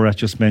see Murat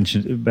just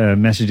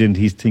messaged in.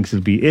 He thinks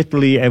it'll be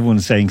Italy.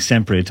 Everyone's saying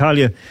Sempre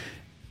Italia.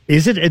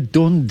 Is it a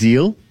done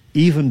deal,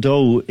 even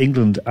though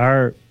England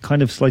are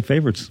kind of slight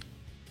favourites?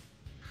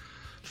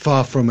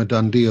 Far from a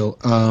done deal.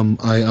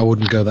 I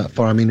wouldn't go that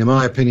far. I mean, in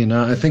my opinion,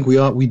 I think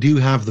we do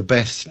have the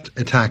best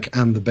attack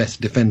and the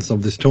best defence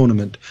of this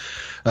tournament.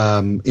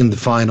 In the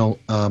final,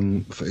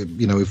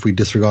 if we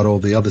disregard all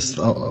the others,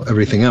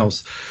 everything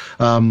else,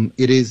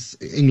 it is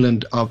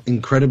England are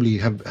incredibly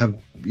have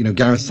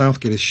Gareth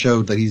Southgate has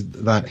showed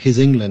that his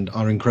England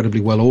are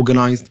incredibly well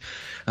organised.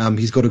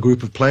 He's got a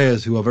group of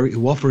players who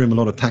offer him a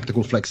lot of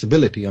tactical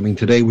flexibility. I mean,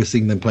 today we're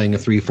seeing them playing a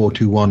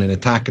 3-4-2-1 in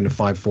attack and a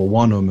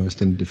 5-4-1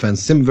 almost in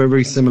defence,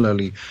 very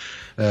similarly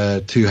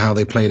to how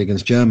they played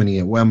against Germany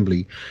at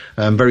Wembley.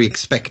 Very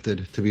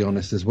expected, to be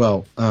honest, as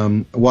well.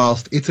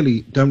 Whilst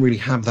Italy don't really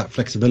have that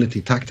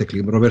flexibility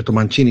tactically, but Roberto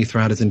Mancini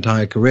throughout his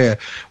entire career,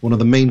 one of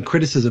the main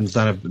criticisms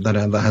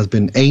that has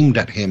been aimed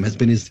at him has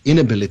been his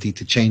inability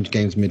to change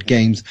games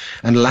mid-games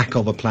and lack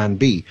of a plan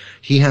B.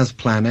 He has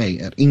plan A.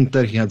 At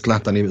Inter, he had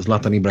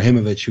Zlatan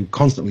Ibrahimovic, who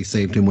constantly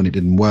saved him when it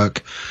didn't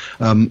work.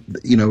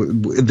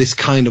 This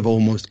kind of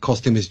almost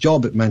cost him his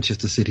job at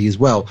Manchester City as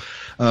well,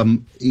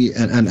 and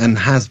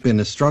has been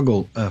a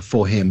struggle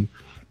for him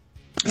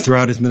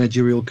throughout his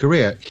managerial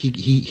career.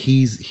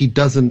 He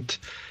doesn't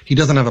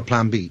have a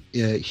plan B.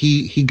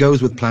 He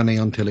goes with plan A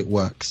until it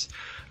works.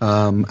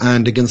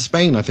 And against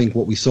Spain, I think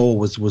what we saw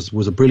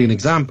was a brilliant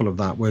example of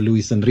that, where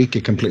Luis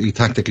Enrique completely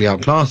tactically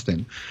outclassed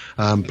him,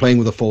 playing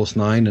with a false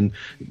nine and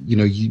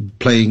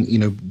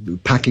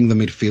packing the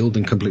midfield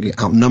and completely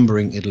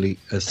outnumbering Italy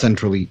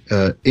centrally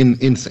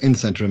in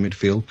central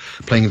midfield,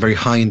 playing a very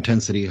high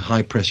intensity,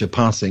 high pressure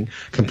passing,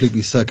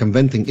 completely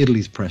circumventing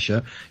Italy's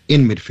pressure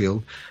in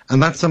midfield.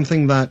 And that's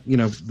something that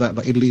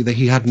Italy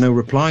he had no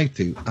reply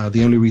to.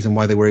 The only reason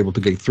why they were able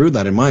to get through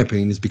that, in my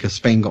opinion, is because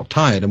Spain got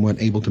tired and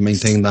weren't able to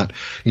maintain that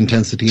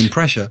intensity and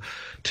pressure.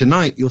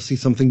 Tonight, you'll see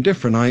something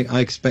different. I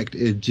expect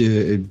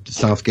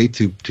Southgate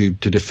to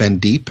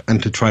defend deep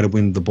and to try to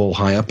win the ball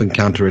high up and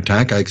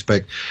counter-attack. I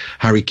expect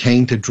Harry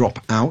Kane to drop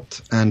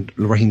out and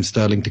Raheem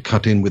Sterling to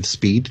cut in with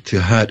speed to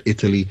hurt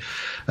Italy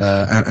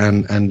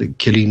and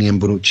Chiellini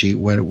and Bonucci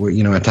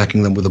when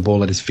attacking them with the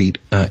ball at his feet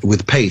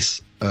with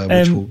pace.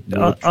 Which will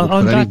put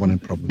anyone in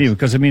problems.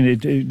 Because, I mean,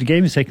 the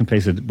game is taking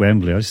place at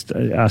Wembley. I'll just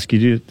ask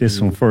you this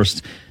one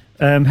first.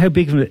 How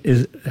big of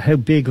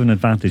an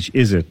advantage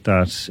is it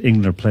that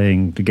England are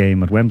playing the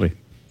game at Wembley?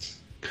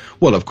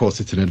 Well, of course,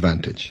 it's an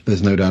advantage.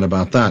 There's no doubt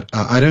about that.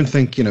 I don't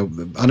think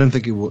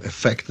it will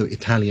affect the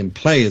Italian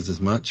players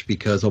as much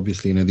because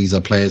obviously, these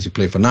are players who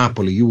play for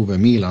Napoli, Juve,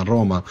 Milan,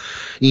 Roma,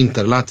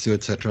 Inter, Lazio,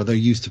 etc. They're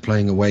used to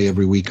playing away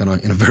every week in a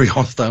very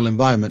hostile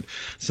environment.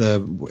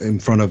 So in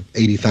front of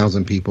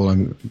 80,000 people,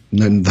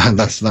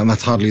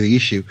 that's hardly the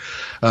issue.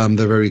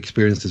 They're very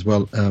experienced as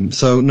well.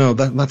 So no,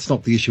 that's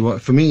not the issue.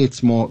 For me,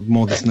 it's more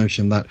this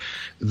notion that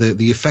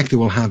the effect it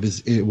will have is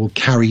it will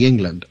carry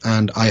England,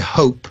 and I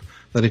hope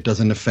that it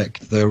doesn't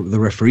affect the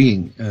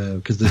refereeing,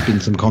 because there's been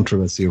some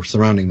controversy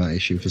surrounding that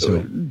issue for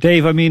sure.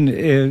 Dave, I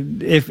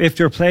mean, if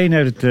they're playing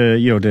out at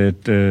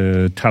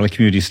the Tallaght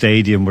Community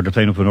Stadium, or they're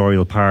playing up in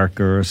Oriel Park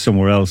or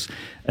somewhere else,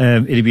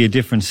 it'd be a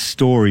different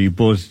story.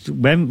 But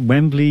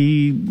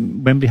Wembley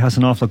has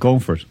an awful lot going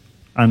for it.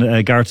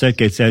 And Gareth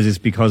Southgate says it's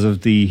because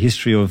of the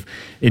history of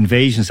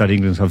invasions that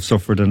England have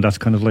suffered, and that's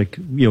kind of like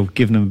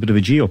giving them a bit of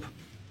a G up.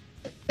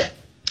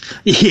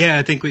 Yeah,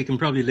 I think we can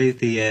probably leave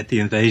the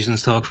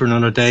invasions talk for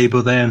another day.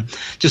 But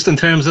just in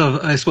terms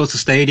of, I suppose, the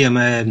stadium,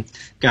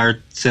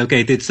 Gareth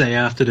Southgate did say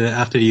after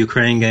the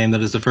Ukraine game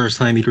that it's the first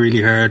time he'd really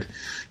heard,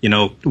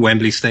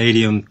 Wembley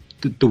Stadium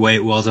the way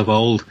it was of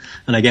old.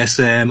 And I guess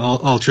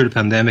all through the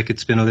pandemic,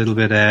 it's been a little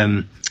bit,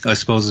 I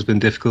suppose, it's been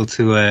difficult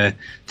to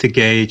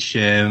gauge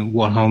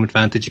what home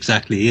advantage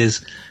exactly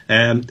is.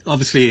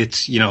 Obviously,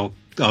 it's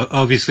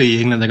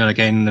obviously England are going to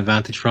gain an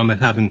advantage from it,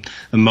 having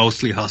a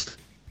mostly hostile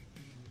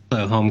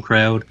home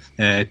crowd.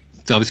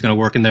 It's obviously going to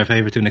work in their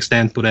favour to an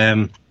extent, but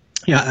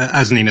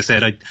as Nina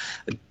said,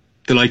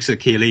 the likes of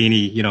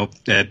Chiellini,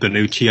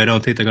 Bonucci, I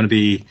don't think they're going to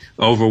be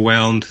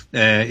overwhelmed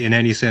in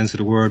any sense of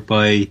the word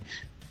by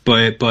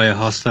a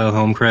hostile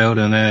home crowd,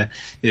 and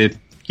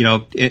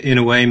in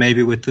a way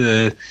maybe with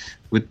little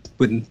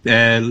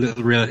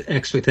real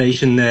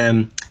expectation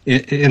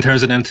in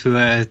terms of them to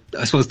I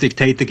suppose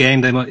dictate the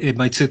game, it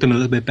might suit them a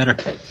little bit better.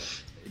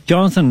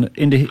 Jonathan,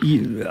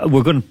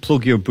 we're going to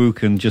plug your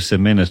book in just a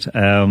minute,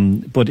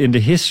 but in the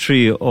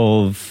history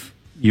of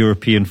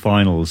European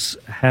finals,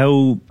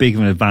 how big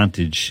of an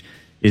advantage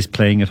is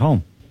playing at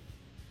home?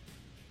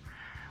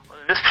 Well,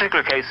 in this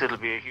particular case, it'll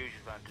be a huge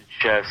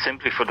advantage,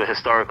 simply for the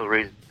historical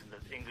reason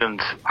that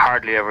England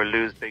hardly ever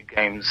lose big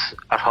games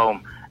at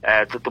home.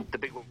 The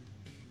big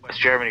West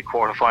Germany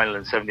quarter-final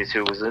in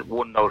 72 was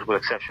one notable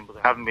exception, but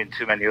there haven't been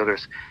too many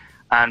others.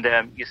 And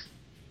you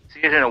see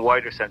it in a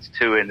wider sense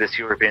too in this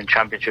European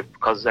Championship,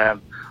 because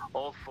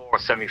all four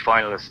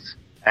semi-finalists,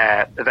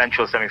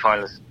 eventual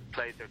semi-finalists,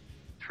 played their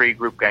 3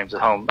 group games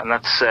at home, and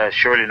that's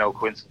surely no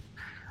coincidence.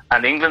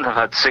 And England have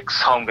had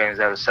 6 home games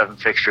out of 7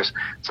 fixtures.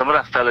 Some of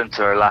that fell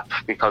into their lap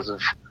because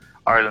of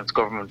Ireland's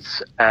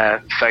government's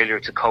failure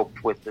to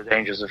cope with the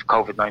dangers of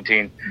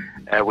COVID-19.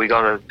 We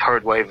got a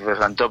third wave of it,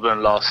 and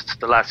Dublin lost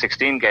the last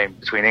 16 game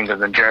between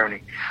England and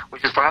Germany,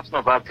 which is perhaps not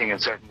a bad thing in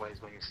certain ways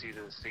when you see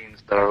the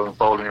scenes that are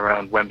unfolding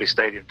around Wembley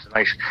Stadium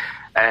tonight.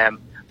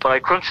 But I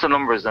crunched the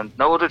numbers, and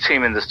no other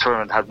team in this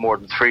tournament had more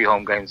than 3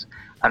 home games,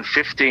 and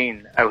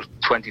 15 out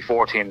of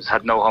 24 teams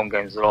had no home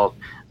games at all.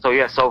 So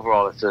yes,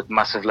 overall it's a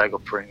massive leg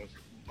up for England,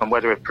 and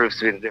whether it proves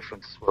to be the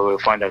difference, we'll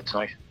find out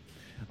tonight.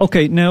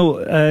 Okay,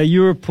 now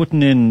you're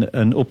putting in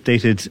an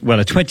updated,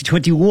 a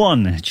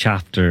 2021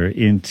 chapter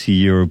into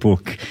your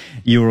book,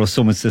 Euro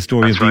Summits, the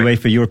story of the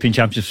UEFA European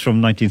Championships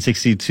from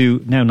 1960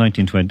 to now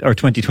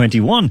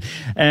 2021.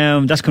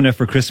 That's coming out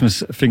for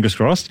Christmas, fingers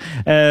crossed.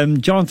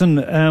 Jonathan,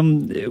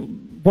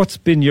 what's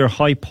been your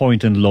high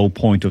point and low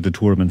point of the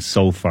tournament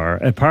so far,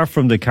 apart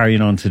from the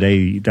carrying on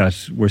today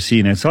that we're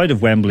seeing outside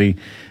of Wembley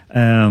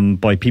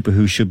by people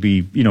who should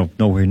be,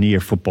 nowhere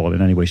near football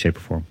in any way, shape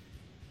or form?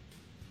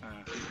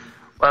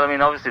 Well, I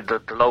mean, obviously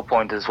the low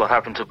point is what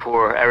happened to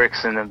poor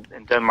Eriksen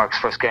in Denmark's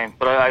first game.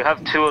 But I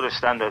have 2 other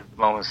standout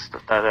moments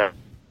that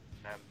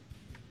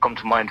come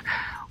to mind.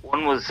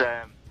 One was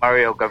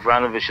Mario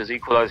Gavranovic's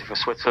equaliser for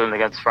Switzerland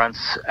against France.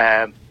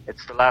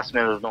 It's the last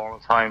minute of normal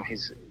time.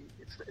 It's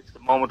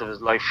the moment of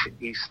his life.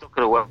 He stuck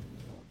it away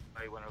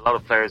when a lot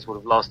of players would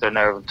have lost their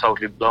nerve and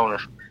totally blown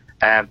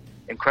it.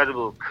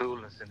 Incredible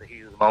coolness in the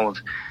heat of the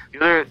moment.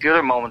 The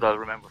other moment I'll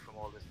remember from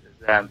all this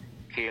is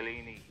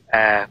Chiellini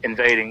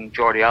invading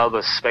Jordi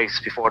Alba's space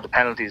before the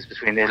penalties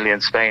between Italy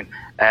and Spain.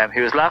 He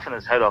was laughing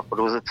his head off, but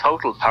it was a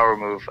total power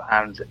move,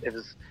 and it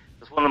was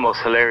one of the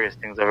most hilarious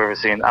things I've ever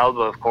seen. Alba,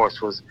 of course,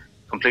 was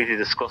completely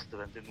disgusted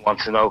and didn't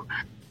want to know.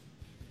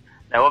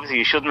 Now, obviously,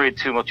 you shouldn't read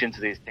too much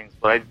into these things,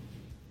 but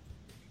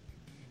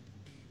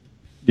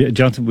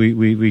Jonathan,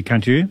 we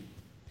can't hear you? I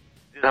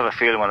did have a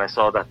feeling when I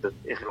saw that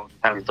Italy won the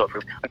penalties up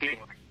for.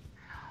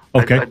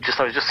 Okay. I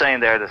was just saying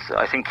there that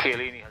I think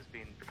Chiellini has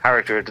been the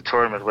character of the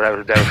tournament without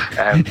a doubt.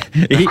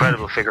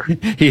 Incredible figure.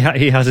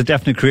 He has a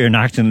definite career in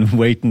acting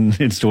waiting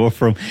in store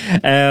for him.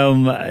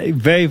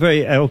 Very,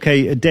 very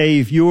okay.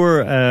 Dave,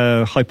 your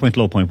high point,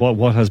 low point.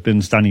 What has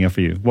been standing out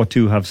for you? What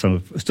 2 have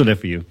stood out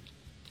for you?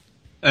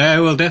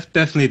 Well,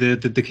 definitely the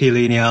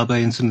Chiellini Alba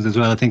incident as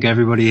well. I think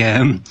everybody,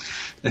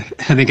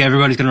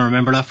 everybody's going to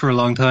remember that for a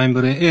long time.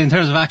 But in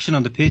terms of action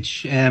on the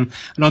pitch, I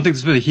don't think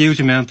there's been a huge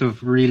amount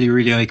of really,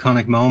 really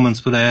iconic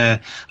moments. But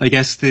I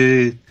guess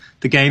the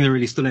the game that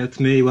really stood out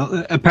to me,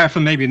 well, apart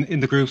from maybe in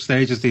the group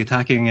stages, the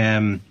attacking,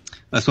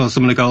 I suppose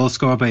some of the goals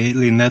scored by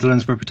Italy and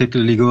Netherlands were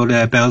particularly good,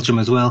 Belgium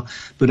as well.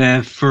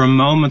 But for a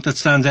moment that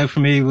stands out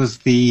for me was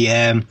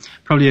the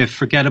probably a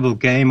forgettable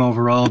game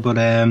overall, but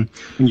when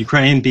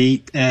Ukraine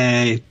beat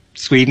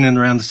Sweden in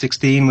around the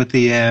 16 with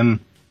the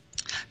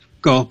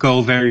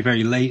goal very,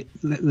 very late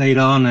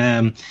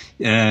on.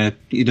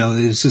 You know,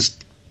 it was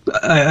just,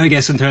 I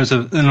guess in terms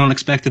of an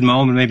unexpected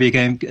moment, maybe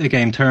a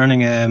game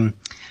turning on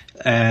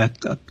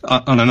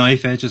a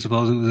knife edge, I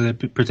suppose it was a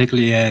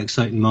particularly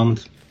exciting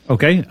moment.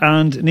 Okay,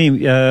 and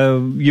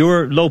Niamh,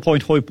 your low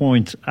point, high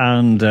point,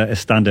 and a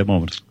standout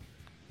moment.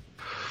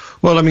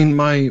 Well, I mean,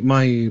 my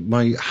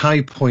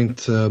high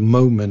point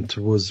moment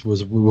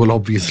will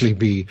obviously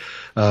be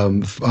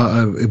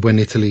when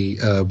Italy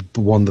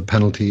won the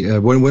penalty.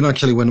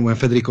 When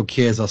Federico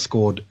Chiesa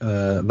scored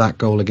that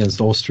goal against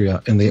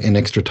Austria in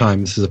extra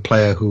time. This is a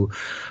player who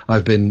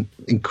I've been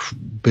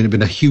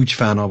a huge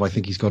fan of. I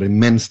think he's got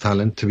immense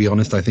talent. To be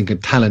honest, I think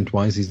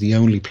talent-wise, he's the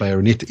only player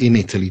in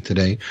Italy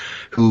today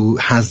who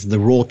has the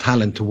raw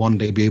talent to one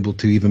day be able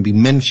to even be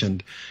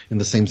mentioned in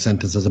the same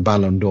sentence as a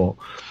Ballon d'Or.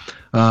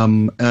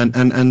 And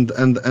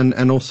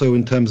also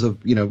in terms of,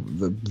 you know,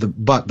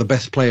 the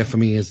best player for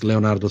me is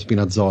Leonardo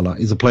Spinazzola.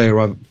 He's a player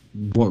I've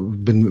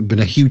been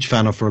a huge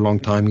fan of for a long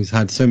time. He's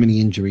had so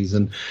many injuries,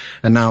 and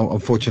now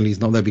unfortunately he's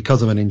not there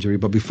because of an injury.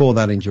 But before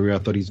that injury, I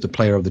thought he's the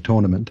player of the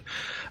tournament.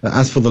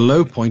 As for the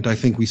low point, I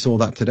think we saw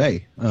that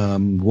today.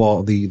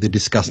 What the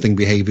disgusting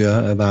behaviour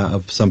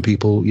of some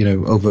people, you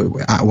know,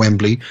 over at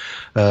Wembley,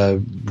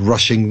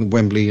 rushing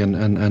Wembley,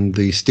 and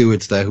the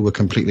stewards there who were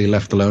completely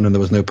left alone, and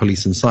there was no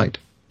police in sight.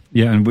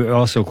 Yeah, and we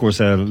also, of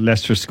course,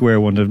 Leicester Square,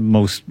 one of the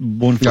most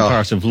wonderful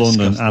parts of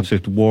London,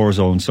 absolute war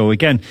zone. So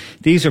again,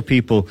 these are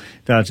people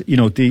that, you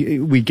know,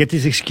 we get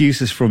these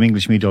excuses from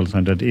English media all the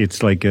time that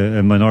it's like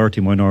a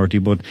minority,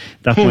 but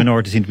that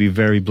minority seem to be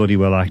very bloody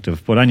well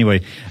active. But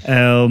anyway,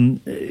 and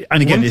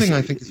again, one thing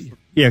I think is...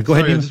 Yeah, go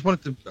ahead. I just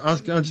wanted to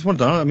ask. I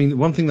mean,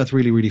 one thing that's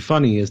really, really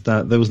funny is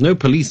that there was no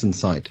police in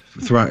sight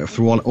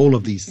through all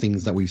of these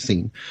things that we've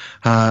seen.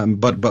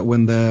 But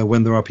when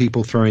there are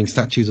people throwing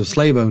statues of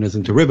slave owners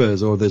into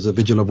rivers, or there's a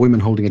vigil of women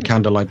holding a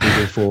candlelight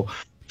vigil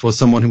for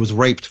someone who was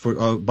raped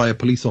by a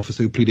police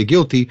officer who pleaded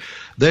guilty,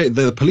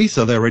 the police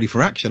are there ready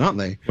for action, aren't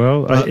they?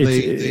 Well,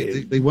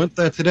 they weren't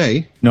there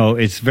today. No,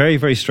 it's very,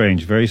 very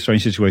strange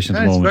situation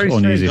at the moment. It's very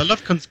uneasy. strange. I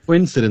love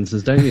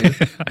coincidences, don't you?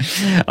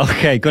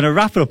 Okay, going to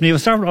wrap it up. Neil, we'll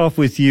start off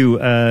with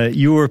you.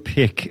 Your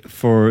pick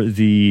for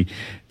the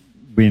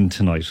win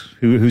tonight.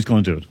 Who's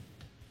going to do it?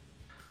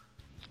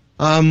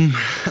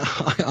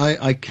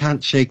 I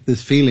can't shake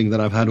this feeling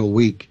that I've had all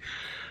week.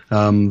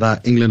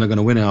 That England are going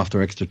to win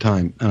after extra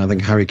time, and I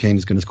think Harry Kane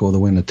is going to score the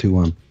win at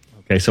 2-1.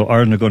 Okay, so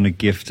Ireland are going to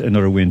gift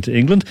another win to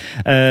England.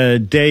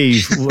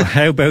 Dave,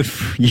 how about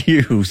for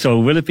you? So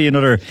will it be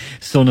another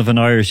son of an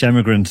Irish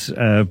emigrant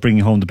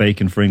bringing home the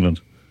bacon for England?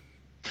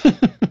 I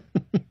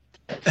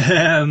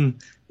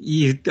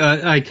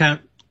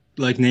can't,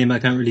 like Niamh, I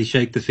can't really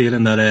shake the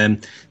feeling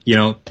that you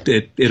know,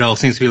 it all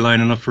seems to be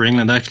lining up for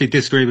England. I actually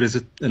disagree with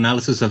his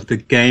analysis of the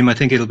game. I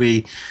think it'll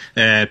be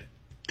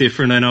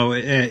different. I know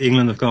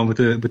England have gone with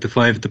the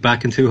five at the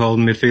back and two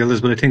holding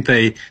midfielders, but I think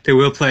they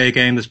will play a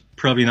game that's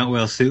probably not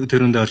well suited to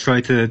them. They'll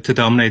try to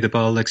dominate the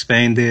ball like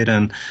Spain did,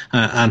 and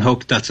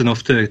hope that's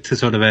enough to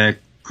sort of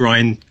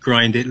grind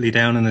Italy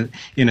down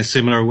in a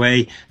similar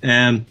way.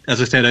 As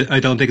I said, I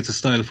don't think it's a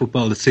style of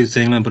football that suits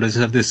England, but I just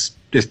have this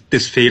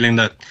feeling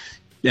that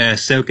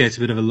Southgate's a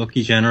bit of a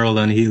lucky general,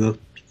 and he'll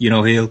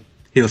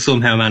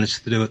somehow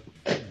manage to do it.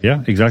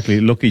 Yeah, exactly.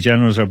 Lucky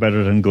generals are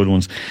better than good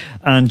ones.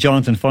 And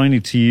Jonathan,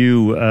 finally to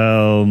you,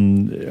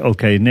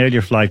 okay, nail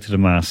your flag to the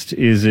mast.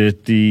 Is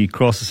it the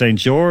Cross of St.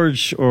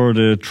 George or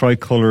the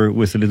tricolour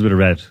with a little bit of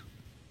red?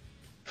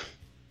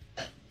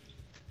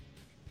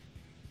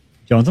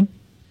 Jonathan?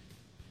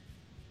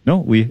 No,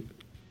 we've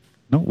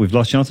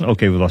lost Jonathan.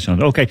 Okay, we've lost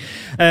Jonathan. Okay.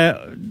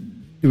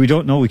 We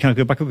don't know. We can't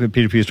go back up.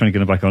 Peter P is trying to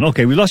get it back on.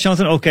 Okay, we lost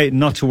Jonathan. Okay,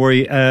 not to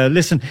worry.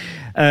 Listen,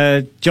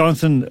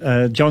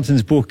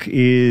 Jonathan's book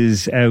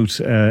is out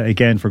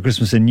again for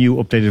Christmas, a new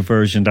updated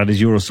version that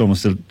is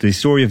Eurosummer, the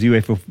story of the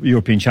UEFA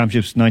European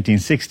Championships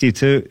 1960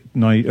 to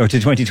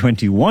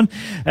 2021.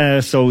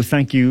 So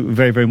thank you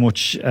very, very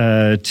much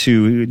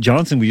to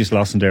Jonathan. We just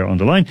lost him there on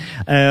the line.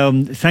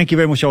 Thank you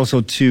very much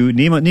also to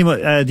Niamh.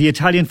 Niamh, the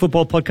Italian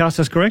Football Podcast,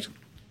 that's correct?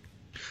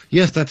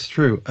 Yes, that's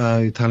true.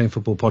 Italian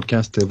Football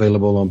Podcast,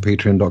 available on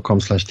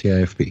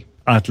patreon.com/TIFP.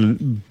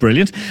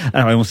 Brilliant.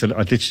 I almost said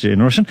I ditched it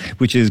in Russian,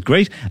 which is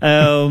great.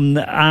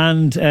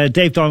 And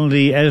Dave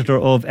Donnelly, editor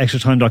of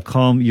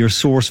extratime.com, your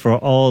source for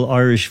all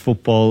Irish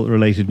football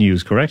related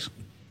news, correct?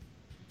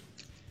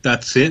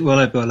 That's it. Well,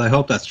 I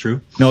hope that's true.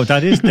 No,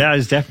 that is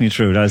definitely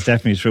true. That is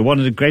definitely true. One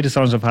of the greatest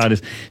honors I've had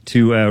is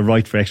to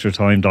write for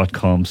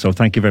extratime.com. So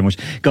thank you very much.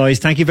 Guys,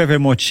 thank you very, very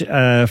much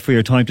for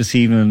your time this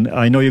evening.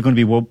 I know you're going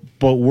to be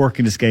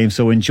working this game,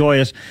 so enjoy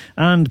it.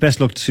 And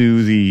best luck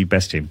to the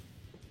best team.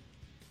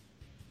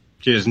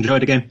 Cheers. Enjoy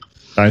the game.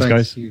 Thanks,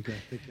 guys.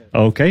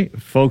 Okay,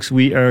 folks,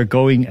 we are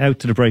going out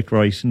to the break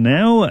right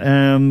now.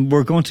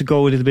 We're going to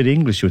go a little bit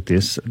English with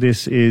this.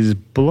 This is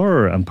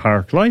Blur and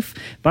Park Life.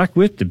 Back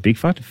with the big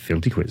fat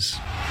filthy quiz.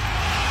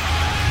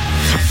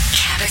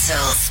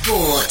 Capital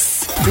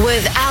Sports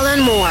with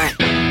Alan Moore.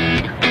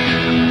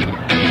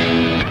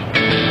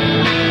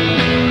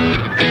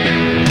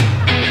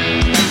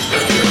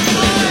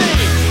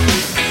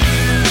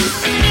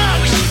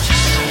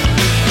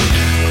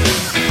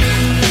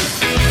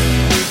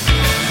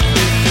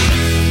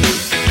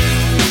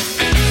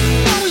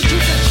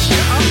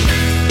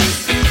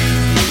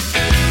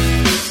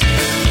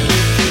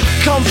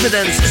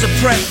 Confidence is a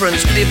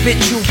preference for the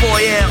habitual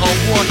voyeur of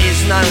what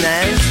is known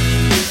as.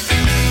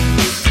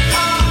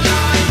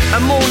 A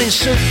morning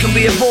suit can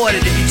be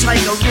avoided if you take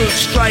a route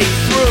straight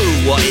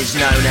through what is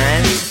known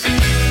as.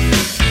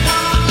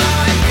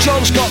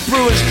 John Scott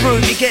Brewer's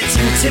group, he gets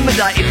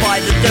intimidated by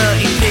the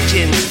dirty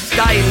pigeons.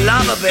 They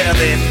love a bit of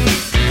him.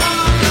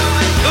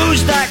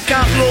 Who's that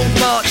gut lord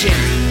marching?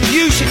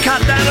 You should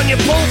cut down on your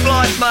pork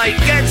life, mate.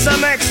 Get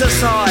some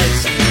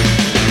exercise.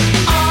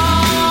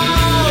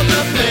 All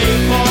the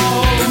people.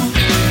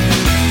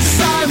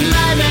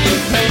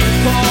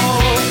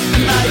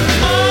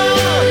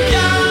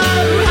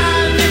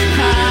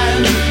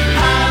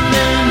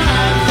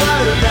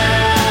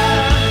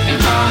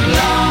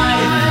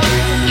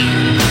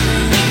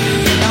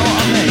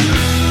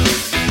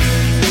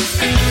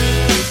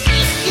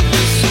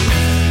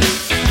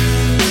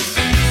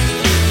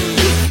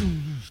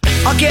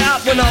 I get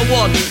up when I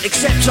want,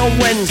 except on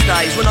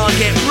Wednesdays when I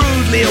get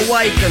rudely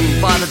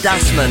awakened by the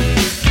dustman.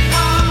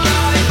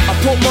 I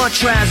put my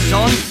trousers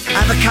on,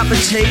 have a cup of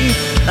tea,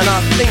 and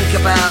I think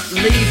about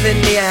leaving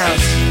the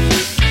house.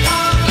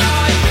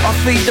 I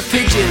feed the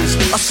pigeons,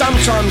 I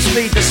sometimes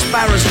feed the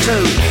sparrows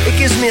too. It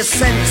gives me a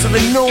sense of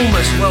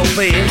enormous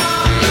well-being.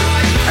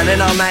 And then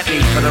I'm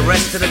happy for the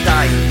rest of the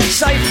day,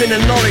 safe in the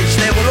knowledge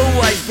there will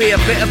always be a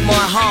bit of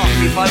my heart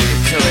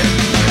devoted to it.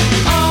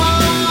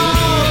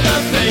 All the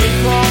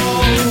people,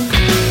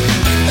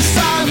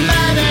 so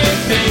many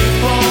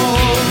people,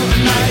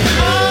 they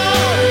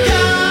all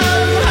go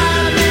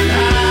hand in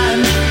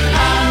hand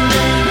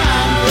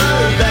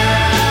through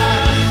their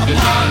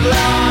hard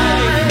life.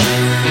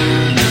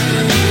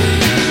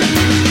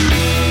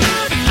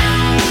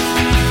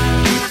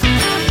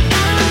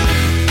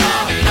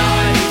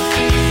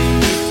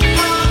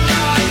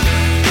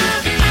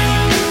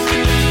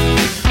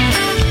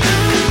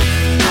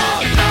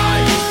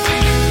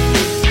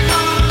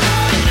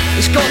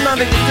 It's got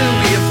nothing to do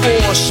with your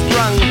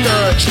four-sprung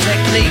dirge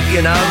technique,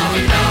 you know.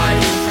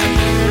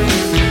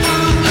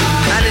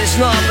 And it's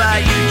not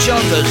about you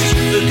joggers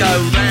who go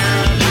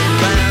round,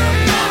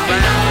 round, round,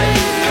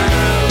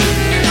 round.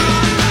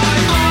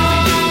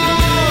 All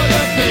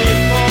the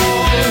people,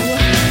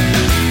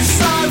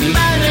 so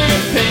many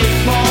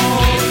people,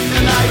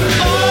 and they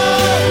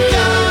all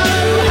go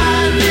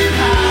hand in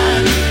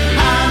hand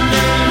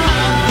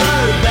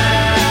through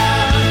their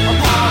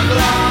hard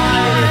life.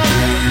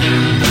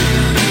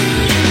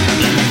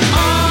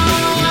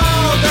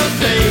 All the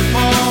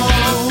people,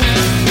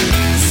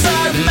 so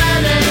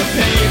many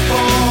people,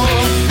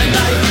 and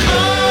they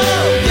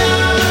all go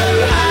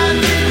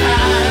hand in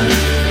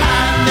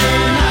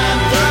hand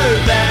through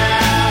their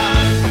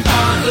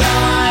hard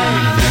life.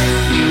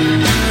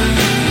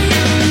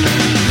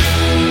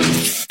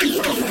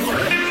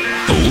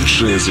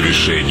 Лучшее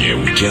завершение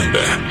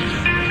уикенда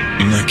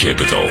на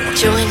Capital.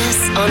 Join us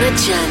on a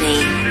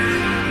journey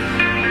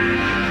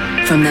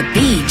from the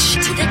beach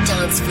to the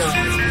dance floor.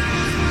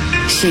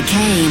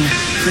 Chicane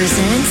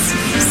presents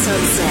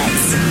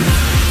Sunsets.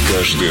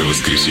 Каждое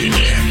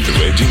воскресенье в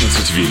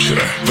 11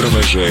 вечера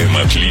провожаем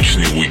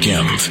отличный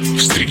уикенд.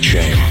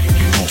 Встречаем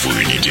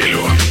новую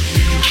неделю.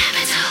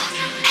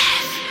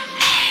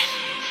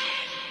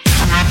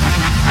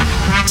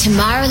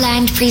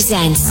 Tomorrowland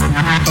presents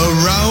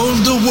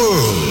Around the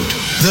World,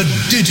 the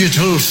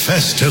Digital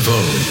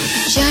Festival.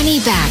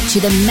 Journey back to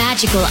the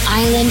magical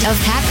island of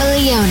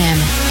Papillionum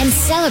and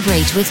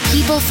celebrate with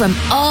people from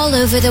all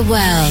over the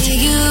world.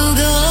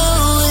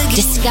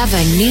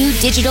 Discover new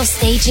digital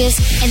stages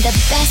and the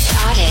best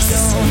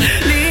artists.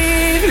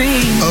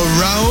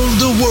 Around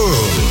the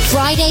World.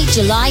 Friday,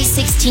 July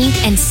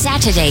 16th and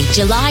Saturday,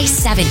 July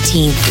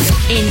 17th.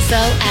 Info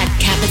at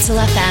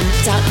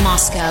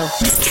capitalfm.moscow.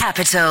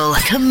 Capital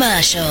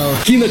Commercial.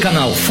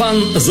 Киноканал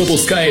Фан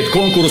запускает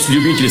конкурс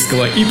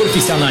любительского и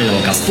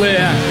профессионального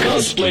косплея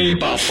 «Косплей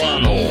по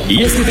фану».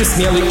 Если ты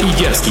смелый и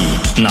дерзкий,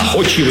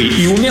 находчивый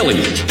и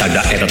умелый,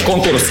 тогда этот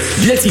конкурс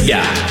для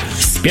тебя.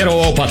 С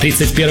 1 по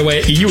 31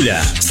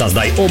 июля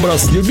создай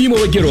образ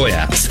любимого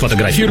героя,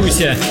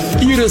 сфотографируйся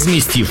и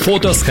размести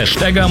фото с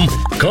хэштегом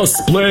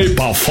 «Косплей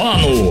по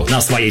фану»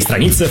 на своей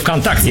странице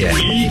ВКонтакте.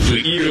 И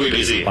выигрывай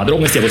призы.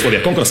 Подробности в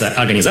условиях конкурса,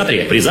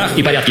 организаторе, призах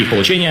и порядке их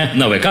получения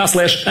на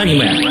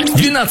vk/anime.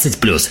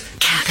 12+.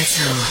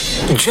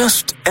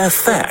 Just a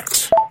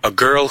fact. A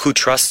girl who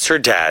trusts her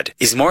dad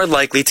is more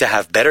likely to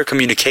have better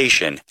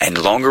communication and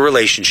longer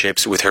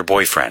relationships with her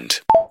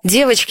boyfriend.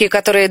 Девочки,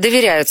 которые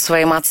доверяют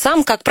своим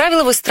отцам, как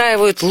правило,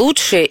 выстраивают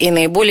лучшие и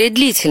наиболее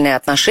длительные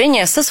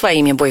отношения со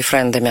своими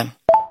бойфрендами.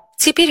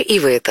 Теперь и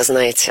вы это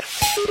знаете.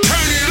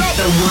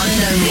 The one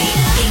and only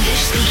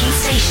English-speaking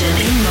station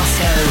in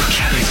Moscow.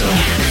 Capital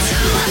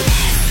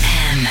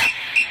FM.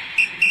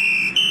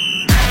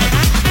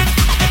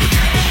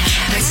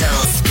 Capital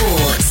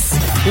Sports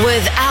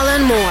with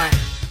Alan Moore.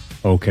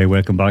 Okay,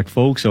 welcome back,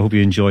 folks. I hope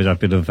you enjoyed that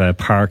bit of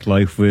park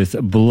life with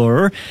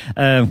Blur.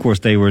 Of course,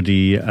 they were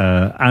the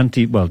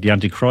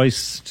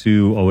Antichrist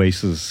to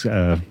Oasis.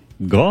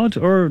 God,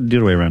 or the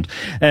other way around.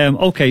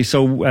 Okay,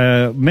 so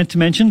meant to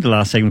mention, the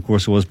last segment, of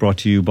course, was brought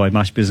to you by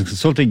Mash Business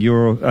Consulting,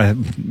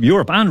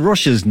 Europe and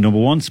Russia's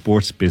 #1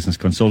 sports business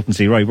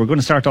consultancy. Right, we're going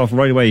to start off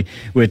right away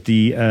with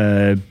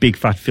the Big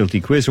Fat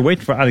Filthy Quiz. We're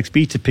waiting for Alex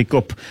B to pick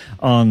up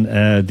on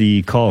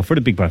the call for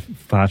the Big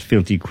Fat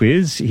Filthy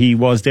Quiz. He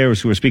was there,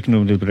 as we were speaking a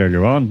little bit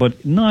earlier on,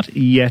 but not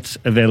yet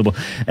available.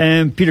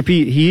 Peter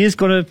P, he is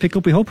going to pick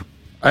up, we hope?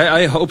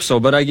 I hope so,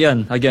 but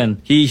again,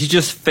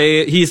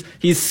 he's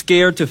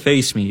scared to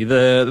face me,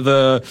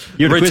 the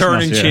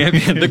returning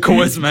champion, the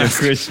quiz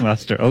master. The quiz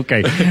master.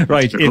 Okay,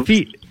 right. If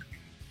he,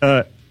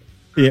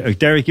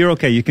 Derek, you're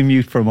okay. You can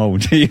mute for a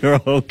moment. You're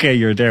okay.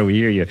 You're there. We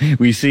hear you.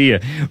 We see you.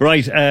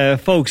 Right,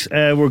 folks.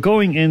 We're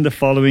going in the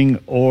following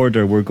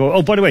order.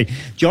 Oh, by the way,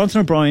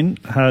 Johnson O'Brien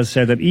has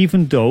said that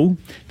even though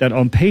that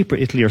on paper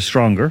Italy are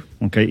stronger.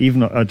 Okay, even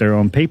though they're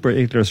on paper,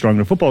 Italy are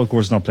stronger. Football, of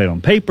course, is not played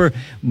on paper,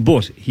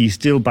 but he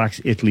still backs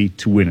Italy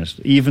to win it.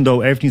 Even though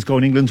everything's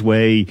going England's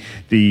way,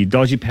 the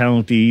dodgy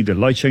penalty, the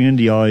light shining in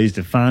the eyes,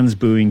 the fans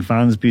booing,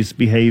 fans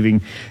misbehaving,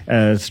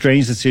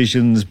 strange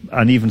decisions,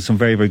 and even some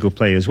very, very good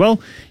play as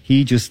well.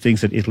 He just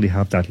thinks that Italy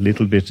have that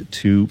little bit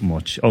too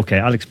much. Okay,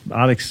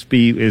 Alex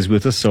B is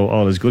with us, so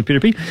all is good, Peter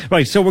P.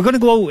 Right, so we're going to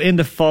go in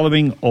the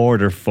following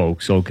order,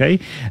 folks, okay?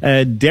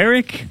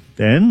 Derek,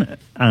 then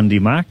Andy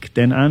Mack,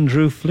 then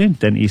Andrew Flint,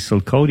 then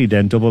Isel Cody,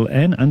 then Double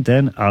N, and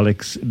then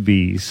Alex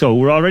B. So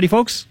we're all ready,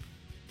 folks?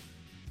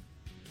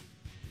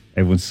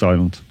 Everyone's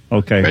silent.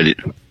 Okay. Ready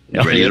to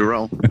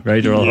roll.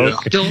 Ready to roll. Yeah.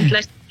 Okay. Don't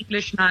let the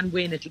Englishman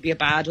win. It'll be a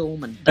bad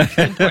omen. That's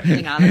the important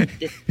thing, Alan.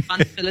 The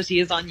responsibility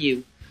is on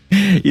you.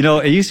 You know,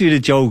 it used to be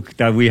the joke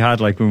that we had,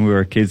 like, when we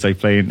were kids,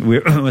 like, we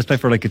was playing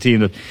for, like, a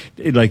team that,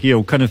 like, you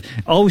know, kind of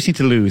always seemed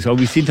to lose,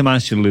 always seemed to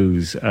manage to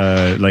lose,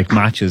 like,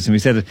 matches. And we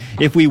said that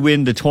if we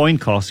win the coin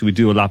toss, we'd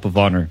do a lap of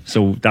honour.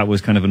 So that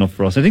was kind of enough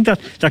for us. I think that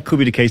could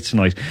be the case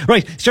tonight.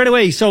 Right, straight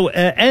away. So,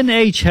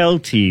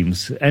 NHL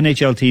teams,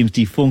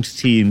 defunct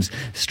teams.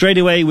 Straight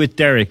away with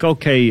Derek.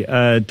 Okay,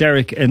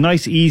 Derek, a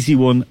nice, easy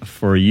one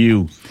for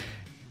you.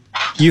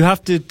 You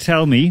have to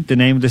tell me the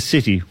name of the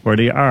city where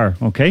they are,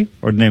 okay?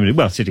 Or the name of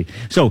the, city.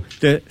 So,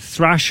 the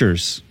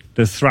Thrashers.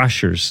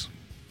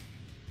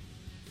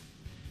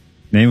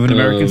 Name of an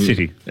American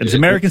city. It's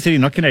American city,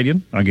 not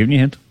Canadian. I'm giving you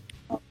a hint.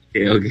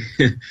 Okay.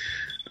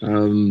 I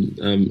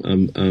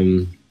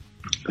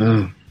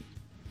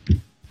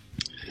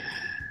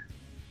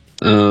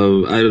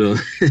don't know.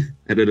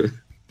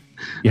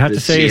 You have to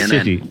say CNN. A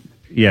city.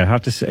 Yeah,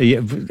 have to say...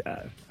 Yeah,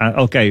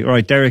 okay,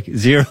 right, Derek,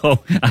 0,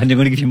 and I'm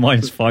going to give you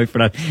 -5 for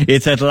that.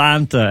 It's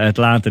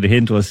Atlanta. The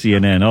hint was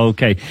CNN.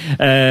 Okay.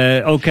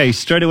 Okay,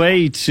 straight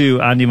away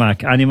to Andy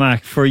Mack. Andy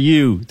Mack, for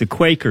you, the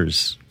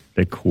Quakers.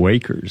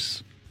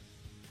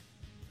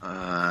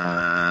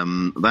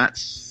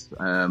 That's...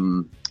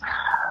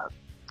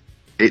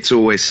 It's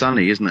Always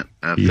Sunny, isn't it?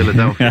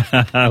 Philadelphia.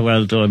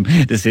 Well done.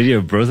 The city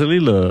of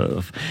brotherly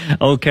love.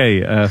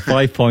 Okay,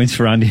 5 points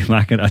for Andy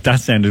Mack. That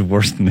sounded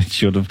worse than it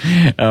should have.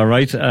 All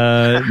right.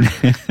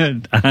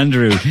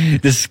 Andrew,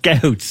 the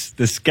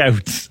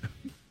Scouts.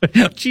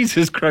 Oh,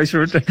 Jesus Christ.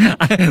 When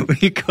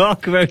you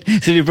talk about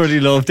city of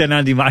brotherly love, then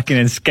Andy Mack and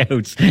then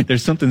Scouts.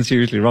 There's something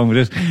seriously wrong with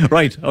it.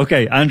 Right,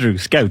 okay, Andrew,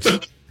 Scouts.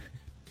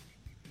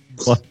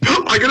 What?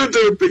 I'm going to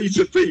do a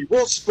Peter P.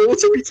 What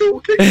sport are we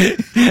talking?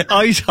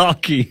 Ice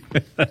hockey.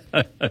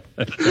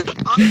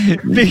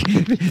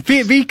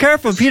 Be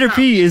careful. Peter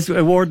P is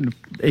awarding.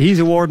 He's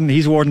awarding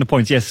the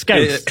points. Yes,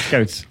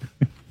 Scouts.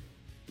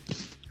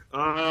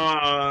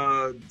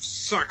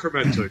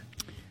 Sacramento.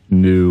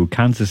 No,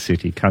 Kansas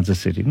City.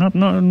 Not.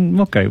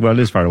 Okay, well,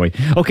 it is far away.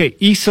 Okay,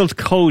 Iselt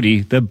Cody,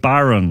 the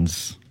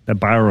Barons.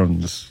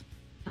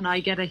 Can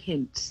I get a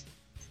hint?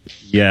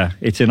 Yeah,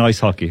 it's in ice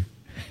hockey.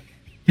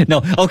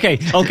 No, okay.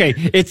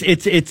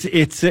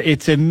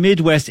 It's a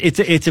Midwest.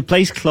 It's a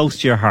place close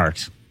to your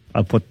heart.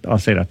 I'll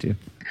say that to you.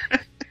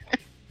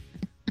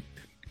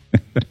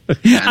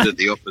 And at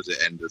the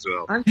opposite end as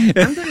well. I'm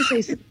going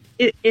to say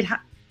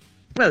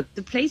well,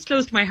 the place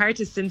close to my heart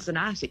is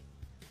Cincinnati,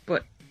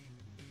 but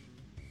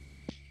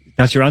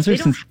that's your answer.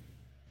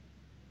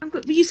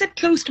 You said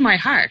close to my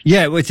heart.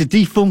 Yeah, well, it's a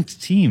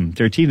defunct team.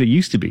 They're a team that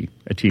used to be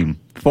a team,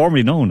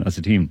 formerly known as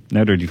a team.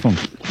 Now they're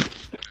defunct.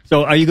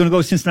 So, are you going to go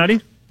with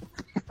Cincinnati?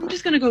 I'm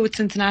just going to go with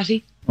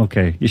Cincinnati.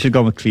 Okay, you should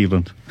go with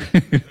Cleveland.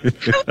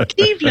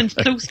 Cleveland's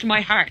close to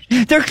my heart.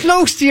 They're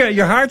close to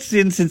your heart's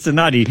in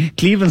Cincinnati.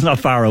 Cleveland's not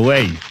far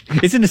away.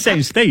 It's in the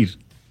same state.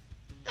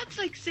 That's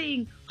like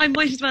saying, I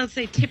might as well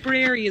say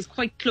Tipperary is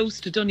quite close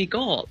to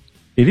Donegal.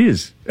 It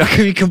is. I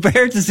mean,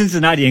 compared to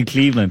Cincinnati and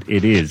Cleveland,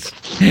 it is.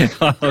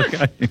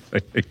 Okay.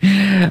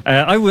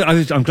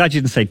 I'm glad you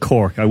didn't say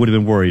Cork. I would have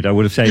been worried. I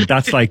would have said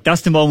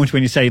that's the moment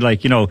when you say,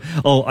 like, you know,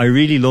 oh, I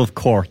really love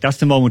Cork. That's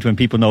the moment when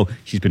people know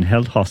she's been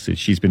held hostage.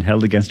 She's been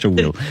held against her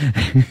will.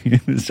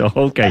 So,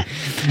 okay.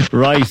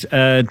 Right.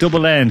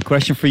 Double N,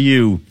 question for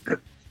you.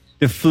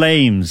 The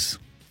Flames.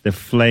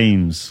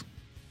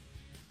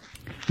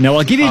 Now,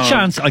 I'll give you a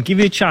chance.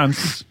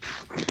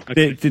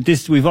 Okay.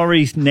 We've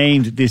already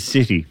named this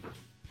city.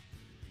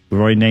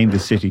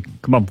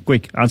 Come on,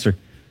 quick, answer.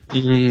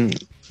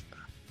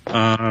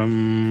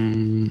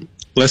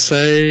 Let's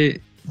say.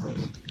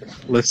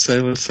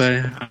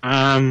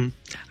 I'm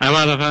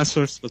out of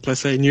answers, but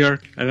let's say New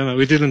York. I don't know.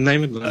 We didn't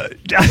name it.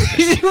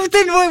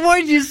 Then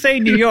why did you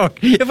say New York?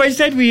 If I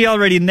said we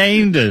already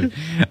named it.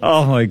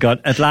 Oh my God,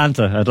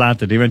 Atlanta.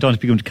 They went on to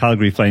become the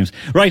Calgary Flames.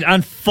 Right,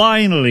 and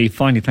finally,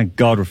 thank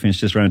God we're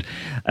finished this round.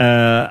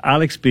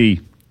 Alex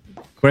B,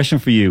 question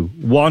for you.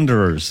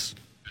 Wanderers.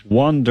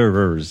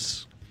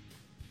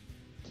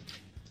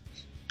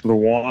 The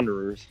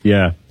Wanderers.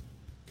 Yeah.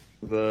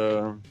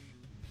 What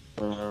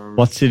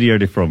city are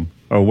they from?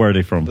 Or where are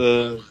they from?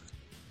 The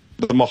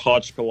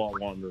Makhachkala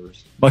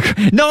Wanderers.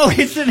 No,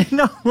 it's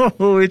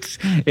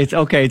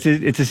okay.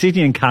 It's a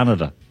city in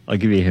Canada. I'll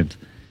give you a hint.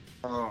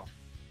 Oh.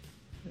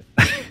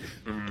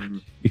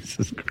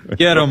 Jesus Christ.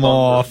 Get him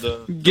off.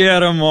 The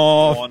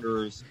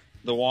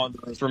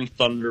Wanderers from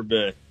Thunder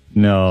Bay.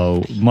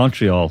 No,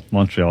 Montreal.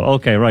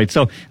 Okay, right.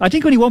 So I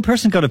think only one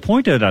person got a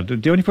point out of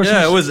that. The only person.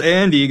 Yeah, it was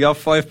Andy. He got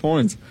 5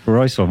 points.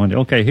 Right, so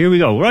okay, here we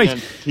go. Right. And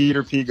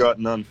Peter P got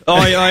none. Oh,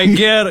 I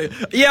get it.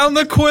 Yeah, I'm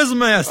the quiz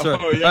master.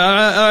 Oh,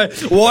 yeah.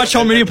 Watch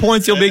how many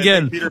points you'll be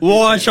getting.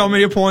 Watch how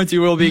many points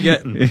you will be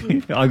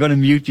getting. I'm going to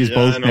mute you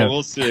both now.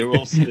 We'll see.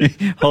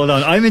 Hold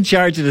on. I'm in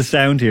charge of the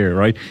sound here,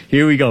 right?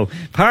 Here we go.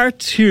 Part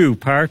two.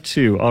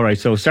 All right,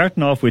 so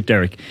starting off with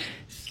Derek.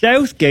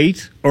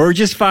 Southgate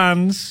urges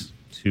fans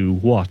to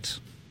what?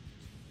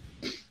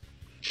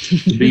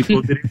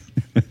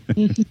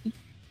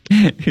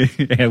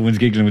 Everyone's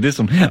giggling with this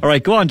one. All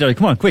right, go on, Derek.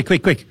 Come on, quick.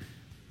 Maybe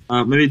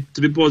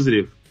to be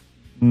positive.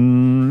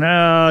 No,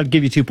 I'll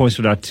give you 2 points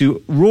for that.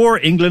 To roar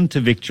England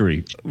to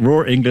victory.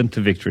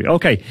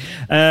 Okay.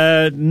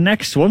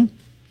 Next one.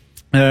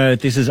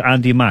 This is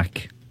Andy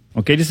Mack.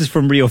 Okay, this is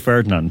from Rio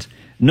Ferdinand.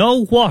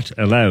 No what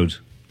allowed?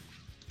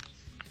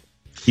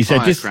 He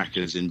said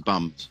firecrackers in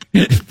bums.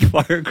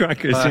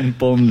 Firecrackers in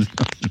bums.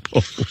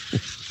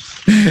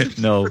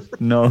 No.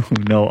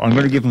 I'm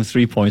going to give him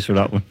 3 points for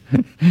that one.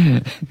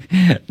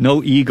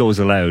 No egos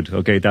allowed.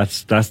 Okay,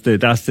 that's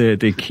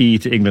the key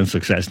to England's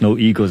success. No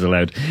egos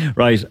allowed.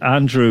 Right,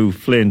 Andrew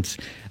Flint.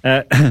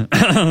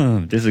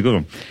 This is a good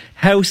one.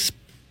 How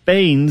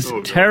Spain's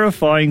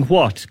terrifying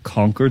what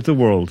conquered the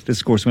world? This,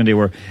 of course, when they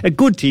were a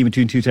good team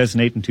between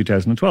 2008 and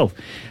 2012.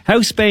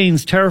 How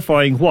Spain's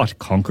terrifying what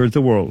conquered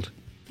the world?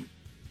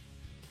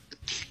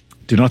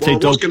 Do not say I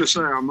was going to say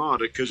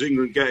Armada because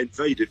England get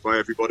invaded by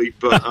everybody,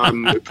 but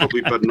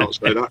probably better not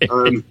say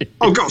that.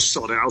 Oh, God,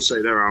 sod it. I'll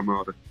say they're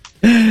Armada.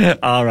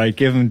 All right,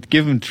 give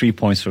him 3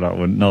 points for that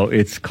one. No,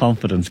 it's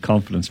confidence.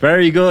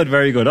 Very good.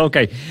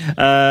 Okay,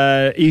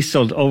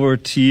 Isold, over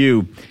to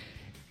you.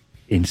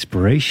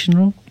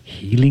 Inspirational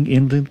Healing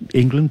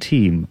England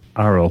team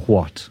are a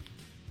what?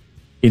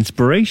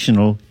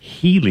 Inspirational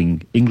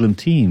Healing England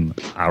team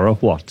are a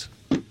what?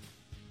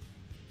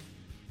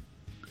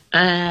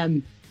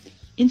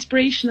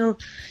 Inspirational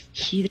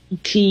Healing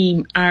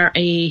team are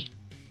a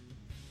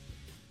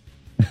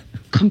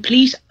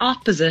complete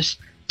opposite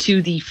to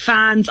the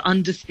fans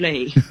on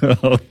display.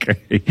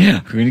 Okay,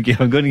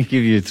 I'm going to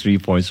give you 3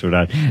 points for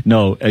that.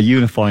 No, a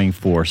unifying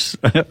force.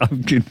 All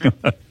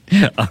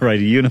right,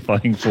 a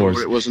unifying force.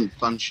 Sure, it wasn't a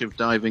bunch of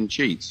diving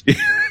cheats.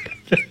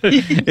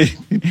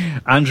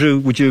 Andrew,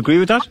 would you agree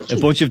with that? A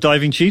bunch of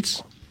diving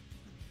cheats?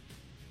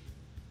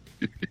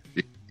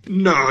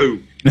 No.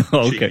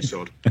 Okay.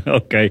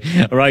 Okay.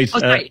 Right. Oh,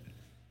 sorry.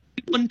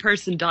 One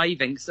person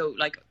diving, so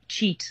like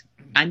cheat.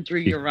 Andrew,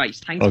 you're right.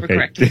 Thanks for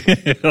correcting.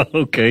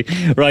 Okay.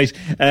 Right.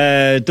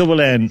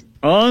 Double N.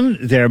 On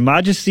Their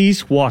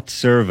Majesties' what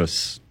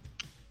service?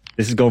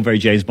 This is going very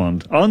James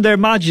Bond. On Their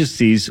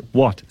Majesties'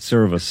 what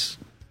service?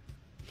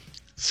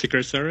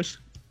 Secret Service?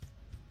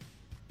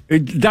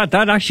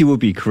 That actually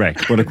would be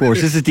correct, but of course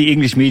this is the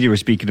English media we're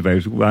speaking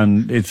about,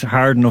 and it's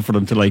hard enough for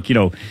them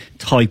to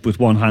type with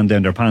one hand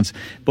down their pants.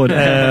 But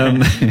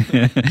no,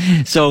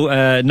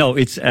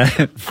 it's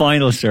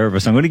final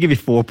service. I'm going to give you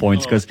 4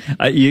 points because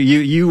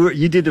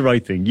you did the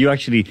right thing. You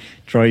actually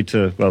tried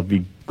to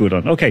be good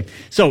on. Okay,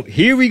 so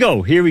here we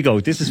go.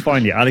 This is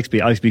finally Alex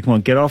B. Come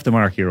on, get off the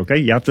mark here. Okay,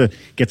 you have to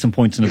get some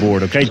points on the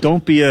board. Okay,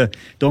 don't be a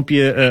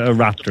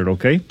raptor.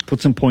 Okay, put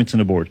some points on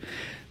the board.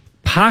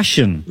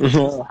 Passion.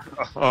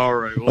 All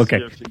right. We'll see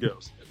if it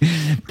goes.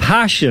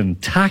 Passion,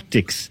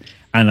 tactics,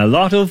 and a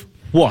lot of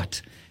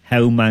what?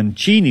 How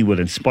Mancini will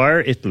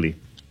inspire Italy.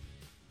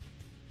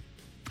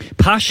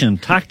 Passion,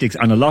 tactics,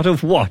 and a lot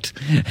of what?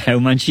 How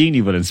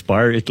Mancini will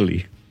inspire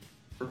Italy.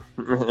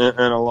 And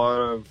a lot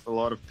of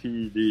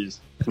PEDs.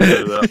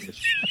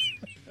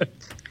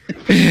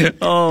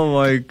 Oh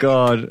my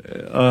God!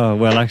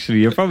 Well, actually,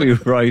 you're probably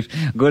right.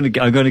 I'm going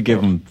to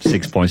give him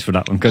 6 points for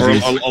that one because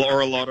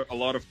or a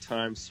lot of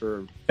time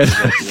served.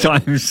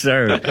 Time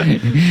served.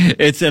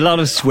 It's a lot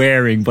of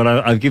swearing, but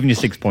I've given you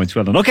 6 points.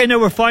 Well done. Okay, now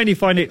we're finally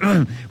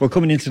we're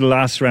coming into the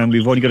last round.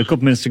 We've only got a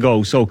couple minutes to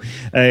go. So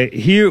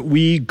here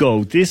we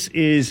go. This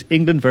is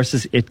England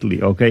versus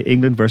Italy. Okay,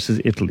 England versus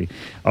Italy.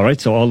 All right.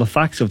 So all the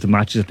facts of the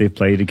matches that they've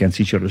played against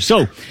each other.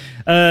 So,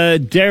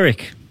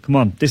 Derek. Come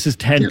on, this is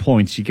 10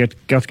 points. You got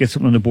to get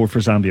something on the board for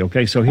Zambia,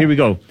 okay? So here we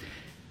go.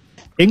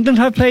 England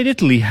have played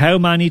Italy how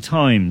many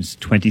times?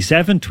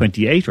 27,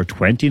 28 or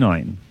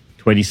 29?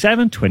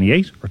 27,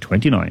 28 or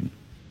 29?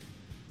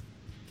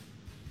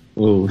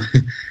 Oh,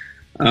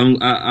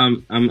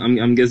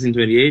 I'm guessing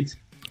 28.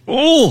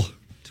 Oh,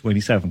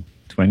 27.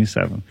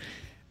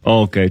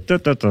 Okay,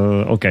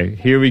 okay,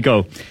 here we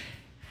go.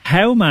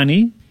 How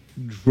many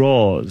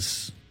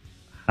draws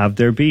have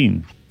there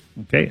been?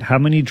 Okay, how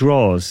many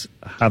draws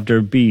have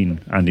there been,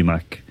 Andy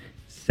Mack?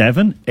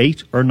 7,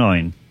 8 or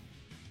 9?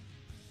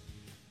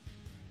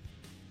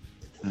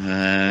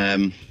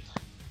 Come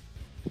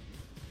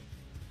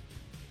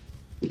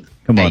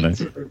on then.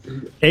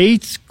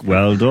 8.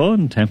 Well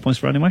done. 10 points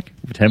for Andy Mack.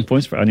 10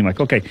 points for Andy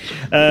Mack. Okay.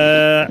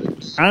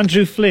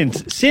 Andrew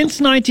Flint. Since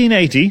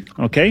 1980,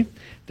 okay,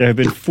 there have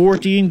been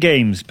 14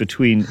 games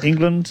between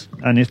England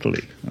and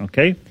Italy.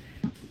 Okay.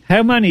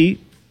 How many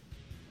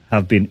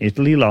have been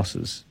Italy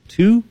losses?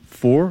 2,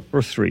 4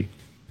 or 3?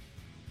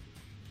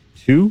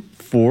 2,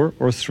 4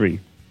 or 3?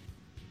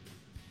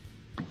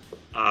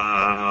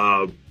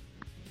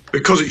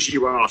 Because it's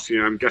you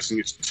asking, I'm guessing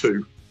it's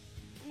 2.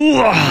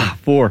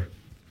 4.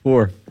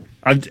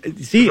 I'm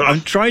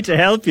trying to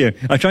help you.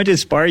 I'm trying to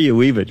inspire you a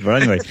wee bit.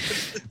 But anyway,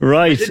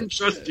 right. I didn't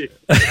trust you.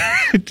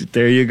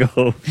 There you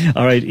go.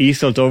 All right,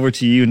 Isolt, over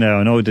to you now.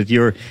 I know that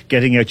you're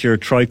getting out your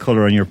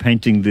tricolour and you're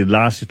painting the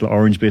last little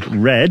orange bit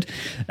red.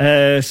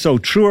 So,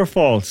 true or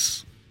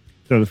false?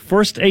 So the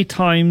first 8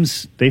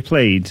 times they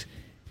played,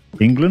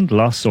 England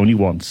lost only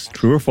once.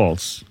 True or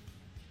false?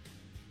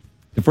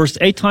 The first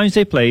 8 times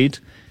they played,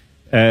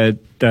 that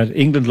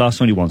England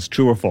lost only once.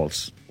 True or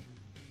false?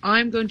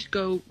 I'm going to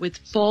go with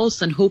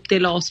false and hope they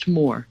lost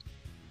more.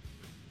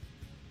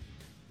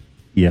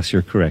 Yes,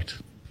 you're correct.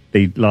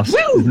 They lost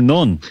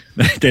none.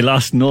 They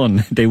lost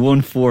none. They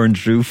won 4 and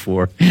drew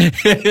 4.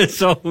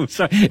 So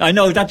I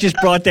know that just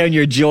brought down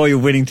your joy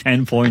of winning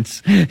 10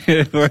 points.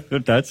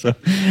 That's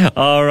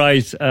all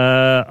right.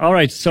 All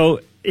right.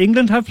 So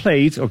England have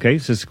played. Okay,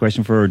 so this is a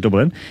question for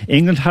Dublin.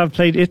 England have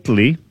played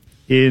Italy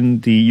in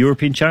the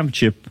European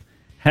Championship.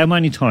 How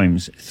many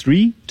times?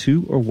 3,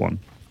 2, or 1?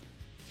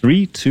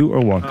 3, 2,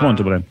 or 1? Come on,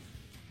 Dublin.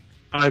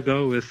 I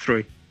go with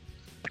 3.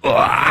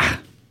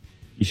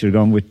 You should have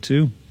gone with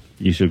 2.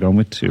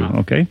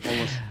 Okay.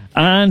 Almost.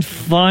 And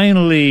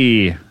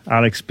finally,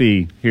 Alex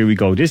B. Here we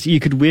go. This, you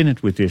could win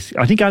it with this.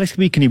 I think Alex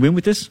B. Can he win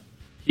with this?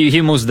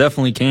 He most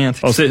definitely can't,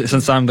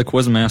 since I'm the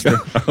quiz master.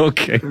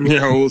 Okay.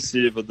 Yeah, we'll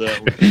see about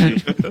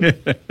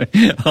that.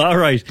 All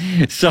right.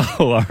 So,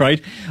 all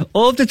right.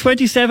 Of the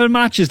 27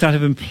 matches that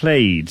have been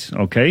played,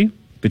 okay,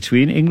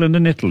 between England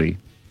and Italy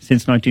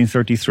since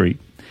 1933,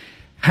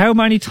 how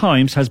many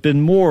times has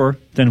been more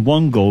than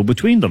 1 goal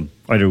between them?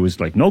 Either it was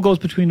like no goals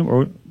between them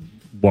or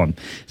 1.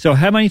 So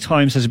how many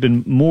times has it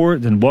been more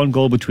than 1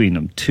 goal between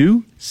them?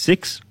 2,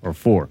 6, or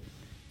 4?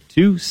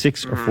 2,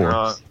 6, or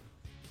 4?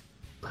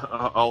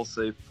 I'll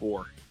say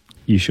 4.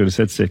 You should have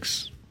said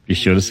 6.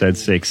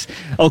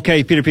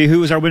 Okay, Peter P., who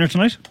was our winner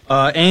tonight?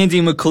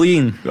 Andy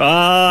McLean.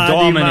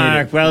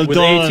 Dominator. Well with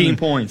done. 18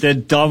 points. The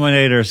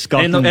dominator,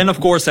 Scotland. And of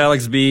course,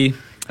 Alex B.,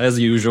 as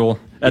usual,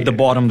 at the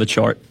bottom of the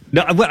chart.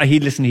 No, well, he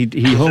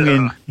hung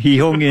in. He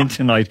hung in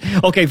tonight.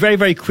 Okay, very,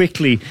 very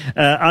quickly,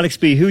 Alex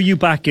B., who are you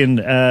back in?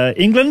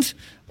 England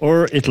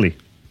or Italy?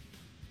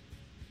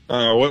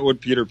 What would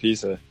Peter P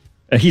say?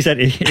 He said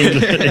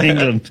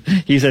England.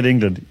 He said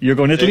England. You're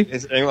going Italy?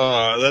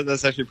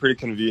 That's actually pretty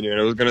convenient.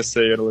 I was going to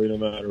say Italy no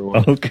matter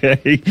what.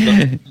 Okay.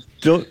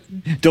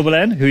 Double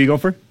N, who you go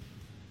for?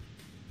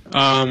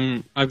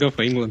 I'll go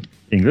for England.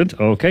 England,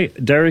 okay.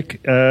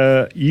 Derek,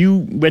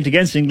 you went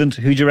against England.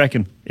 Who do you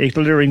reckon?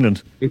 Italy or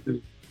England?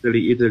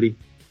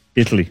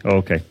 Italy,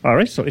 okay. All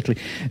right, so Italy.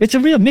 It's a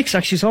real mix,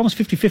 actually. It's almost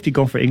 50-50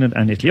 going for England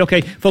and Italy.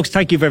 Okay, folks,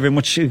 thank you very, very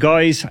much,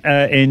 guys.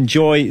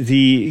 Enjoy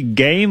the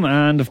game,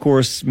 and, of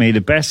course, may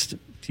the best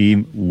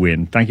team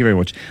win. Thank you very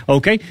much.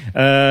 Okay,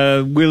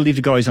 we'll leave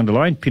the guys on the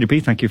line. Peter P.,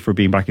 thank you for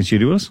being back in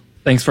studio with us.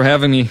 Thanks for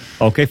having me.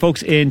 Okay,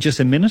 folks, in just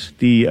a minute,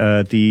 the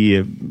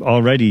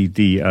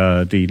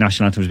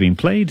national anthem is being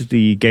played.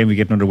 The game will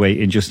get underway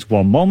in just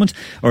one moment,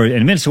 or in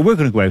a minute. So we're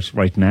going to go out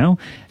right now,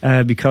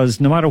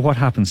 because no matter what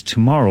happens,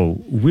 tomorrow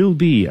will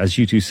be, as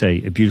you two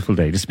say, a beautiful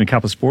day. This has been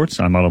Capital Sports.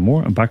 I'm Alan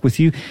Moore. I'm back with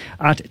you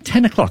at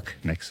 10 o'clock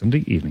next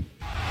Sunday evening.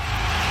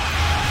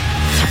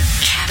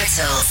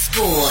 Capital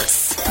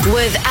Sports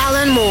with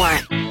Alan Moore.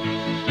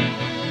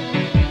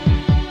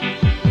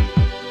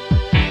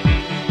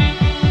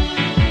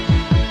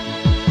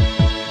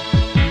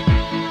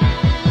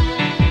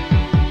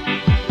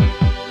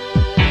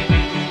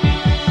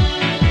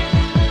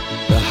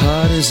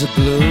 Heart roses are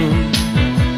blue.